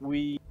 because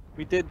we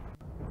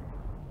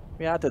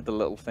added the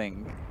little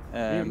thing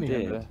in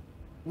the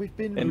We've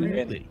been in,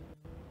 really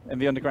in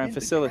the underground In the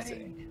facility.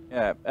 drain.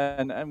 Yeah,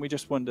 and we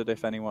just wondered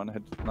if anyone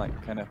had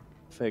kind of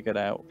figured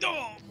out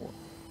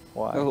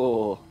why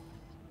Oh.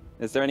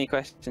 Is there any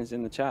questions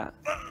in the chat?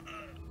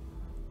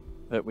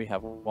 that we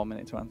have 1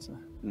 minute to answer.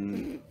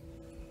 Mm.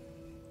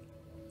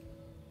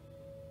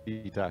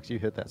 Detox, you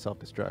hit that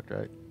self-destruct,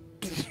 right?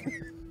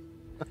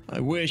 I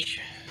wish.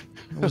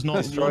 I was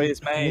not Destroy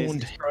his maze.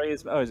 warned. Destroy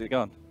his. Oh, is it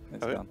gone?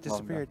 It's Oh, gone. it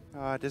disappeared. Oh,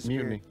 it Mute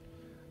disappeared. me.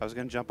 I was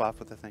gonna jump off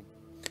with the thing.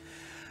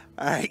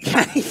 All right,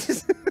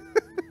 guys.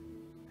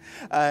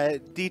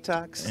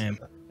 Detox,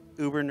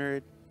 Uber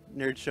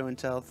Nerd Show and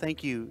Tell.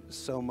 Thank you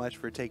so much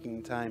for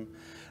taking time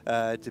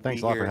to Thanks be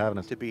a lot here for having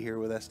us. to be here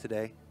with us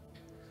today.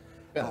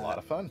 Been a lot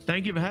of fun.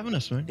 Thank you for having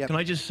us, man. Yep. Can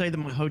I just say that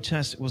my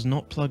HOTAS was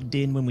not plugged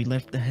in when we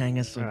left the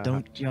hangar, so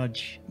don't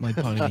judge my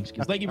piloting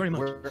skills. Thank you very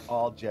much. We're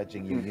all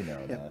judging you, you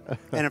know that.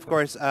 And of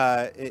course,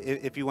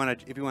 if you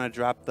want to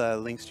drop the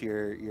links to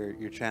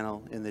your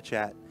channel in the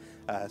chat,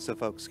 so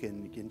folks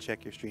can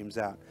check your streams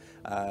out.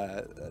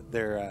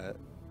 They're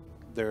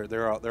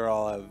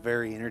all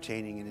very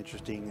entertaining and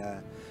interesting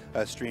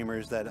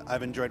streamers that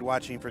I've enjoyed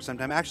watching for some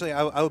time. Actually,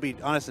 I will be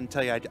honest and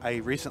tell you,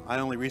 I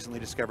only recently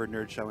discovered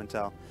Nerd Show and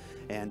Tell,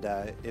 and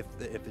if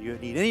you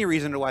need any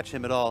reason to watch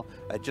him at all,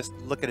 just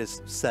look at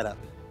his setup.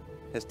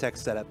 His tech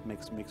setup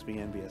makes me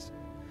envious.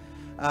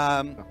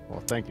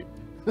 Well, thank you.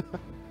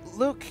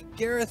 Luke,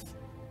 Gareth,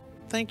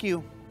 thank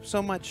you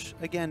so much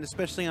again,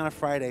 especially on a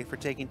Friday, for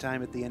taking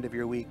time at the end of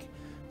your week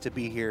to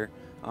be here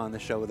on the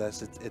show with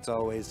us. It's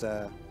always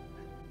this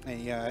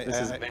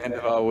is the end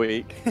of our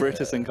week.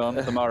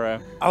 BritisonCon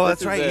tomorrow. Oh,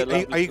 that's right.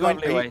 Are you going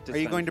Friday. to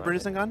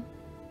BritisonCon?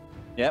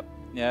 Yep.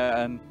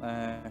 Yeah, and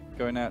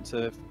going out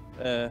to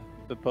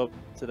the pub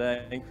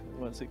today.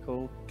 What's it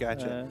called?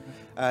 Gotcha.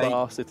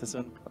 Bar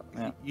Citizen.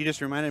 Yeah. You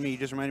just reminded me.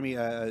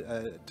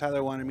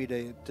 Tyler wanted me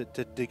to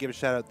give a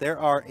shout out. There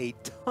are a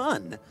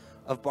ton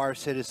of Bar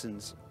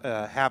Citizens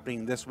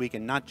happening this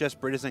weekend, not just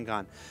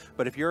BritisonCon,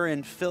 but if you're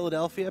in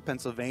Philadelphia,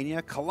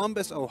 Pennsylvania,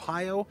 Columbus,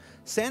 Ohio,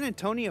 San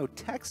Antonio,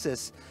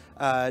 Texas,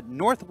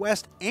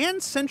 Northwest and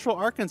Central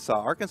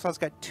Arkansas. Arkansas's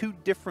got 2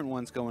 different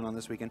ones going on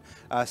this weekend.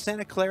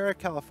 Santa Clara,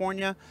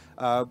 California,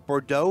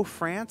 Bordeaux,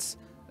 France,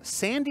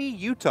 Sandy,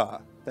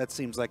 Utah. That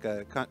seems like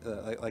a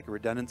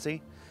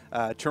redundancy.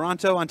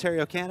 Toronto,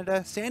 Ontario,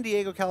 Canada, San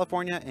Diego,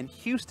 California, and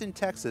Houston,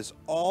 Texas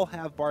all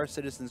have Bar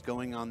Citizens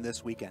going on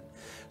this weekend.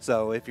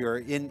 So if you're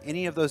in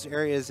any of those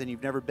areas and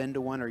you've never been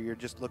to one, or you're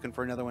just looking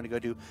for another one to go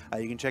to,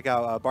 you can check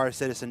out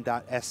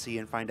barcitizen.sc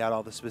and find out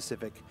all the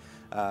specific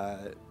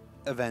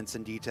events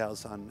and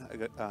details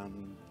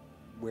on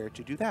where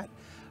to do that.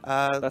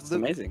 That's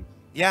Luke, amazing.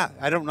 Yeah,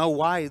 I don't know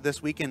why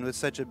this weekend was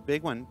such a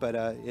big one, but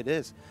it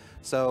is.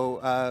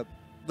 So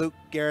Luke,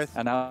 Gareth.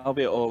 And I'll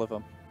be at all of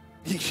them.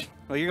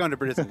 Well, you're going to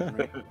BritisonCon,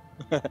 right?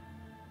 All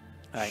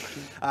right.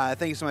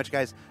 Thank you so much,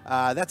 guys.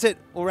 That's it.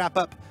 We'll wrap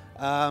up.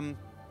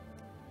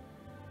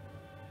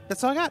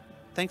 That's all I got.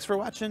 Thanks for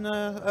watching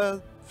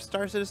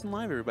Star Citizen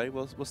Live, everybody.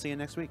 We'll see you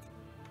next week.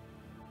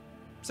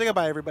 Say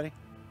goodbye, everybody.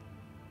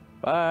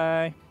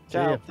 Bye.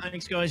 Ciao.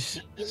 Thanks,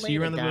 guys. See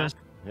you around the verse.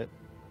 Yep.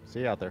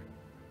 See you out there.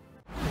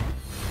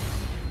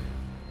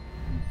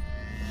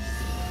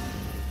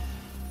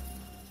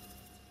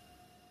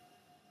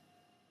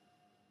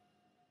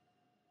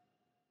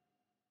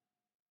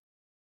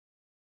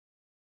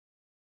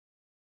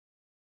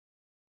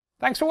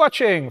 Thanks for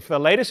watching. For the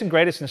latest and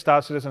greatest in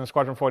Star Citizen and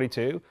Squadron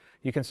 42,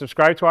 you can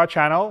subscribe to our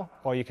channel,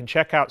 or you can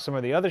check out some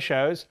of the other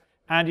shows,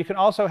 and you can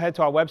also head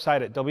to our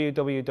website at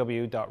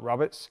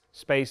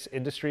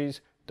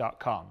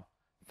www.robertsspaceindustries.com.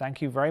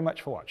 Thank you very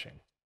much for watching.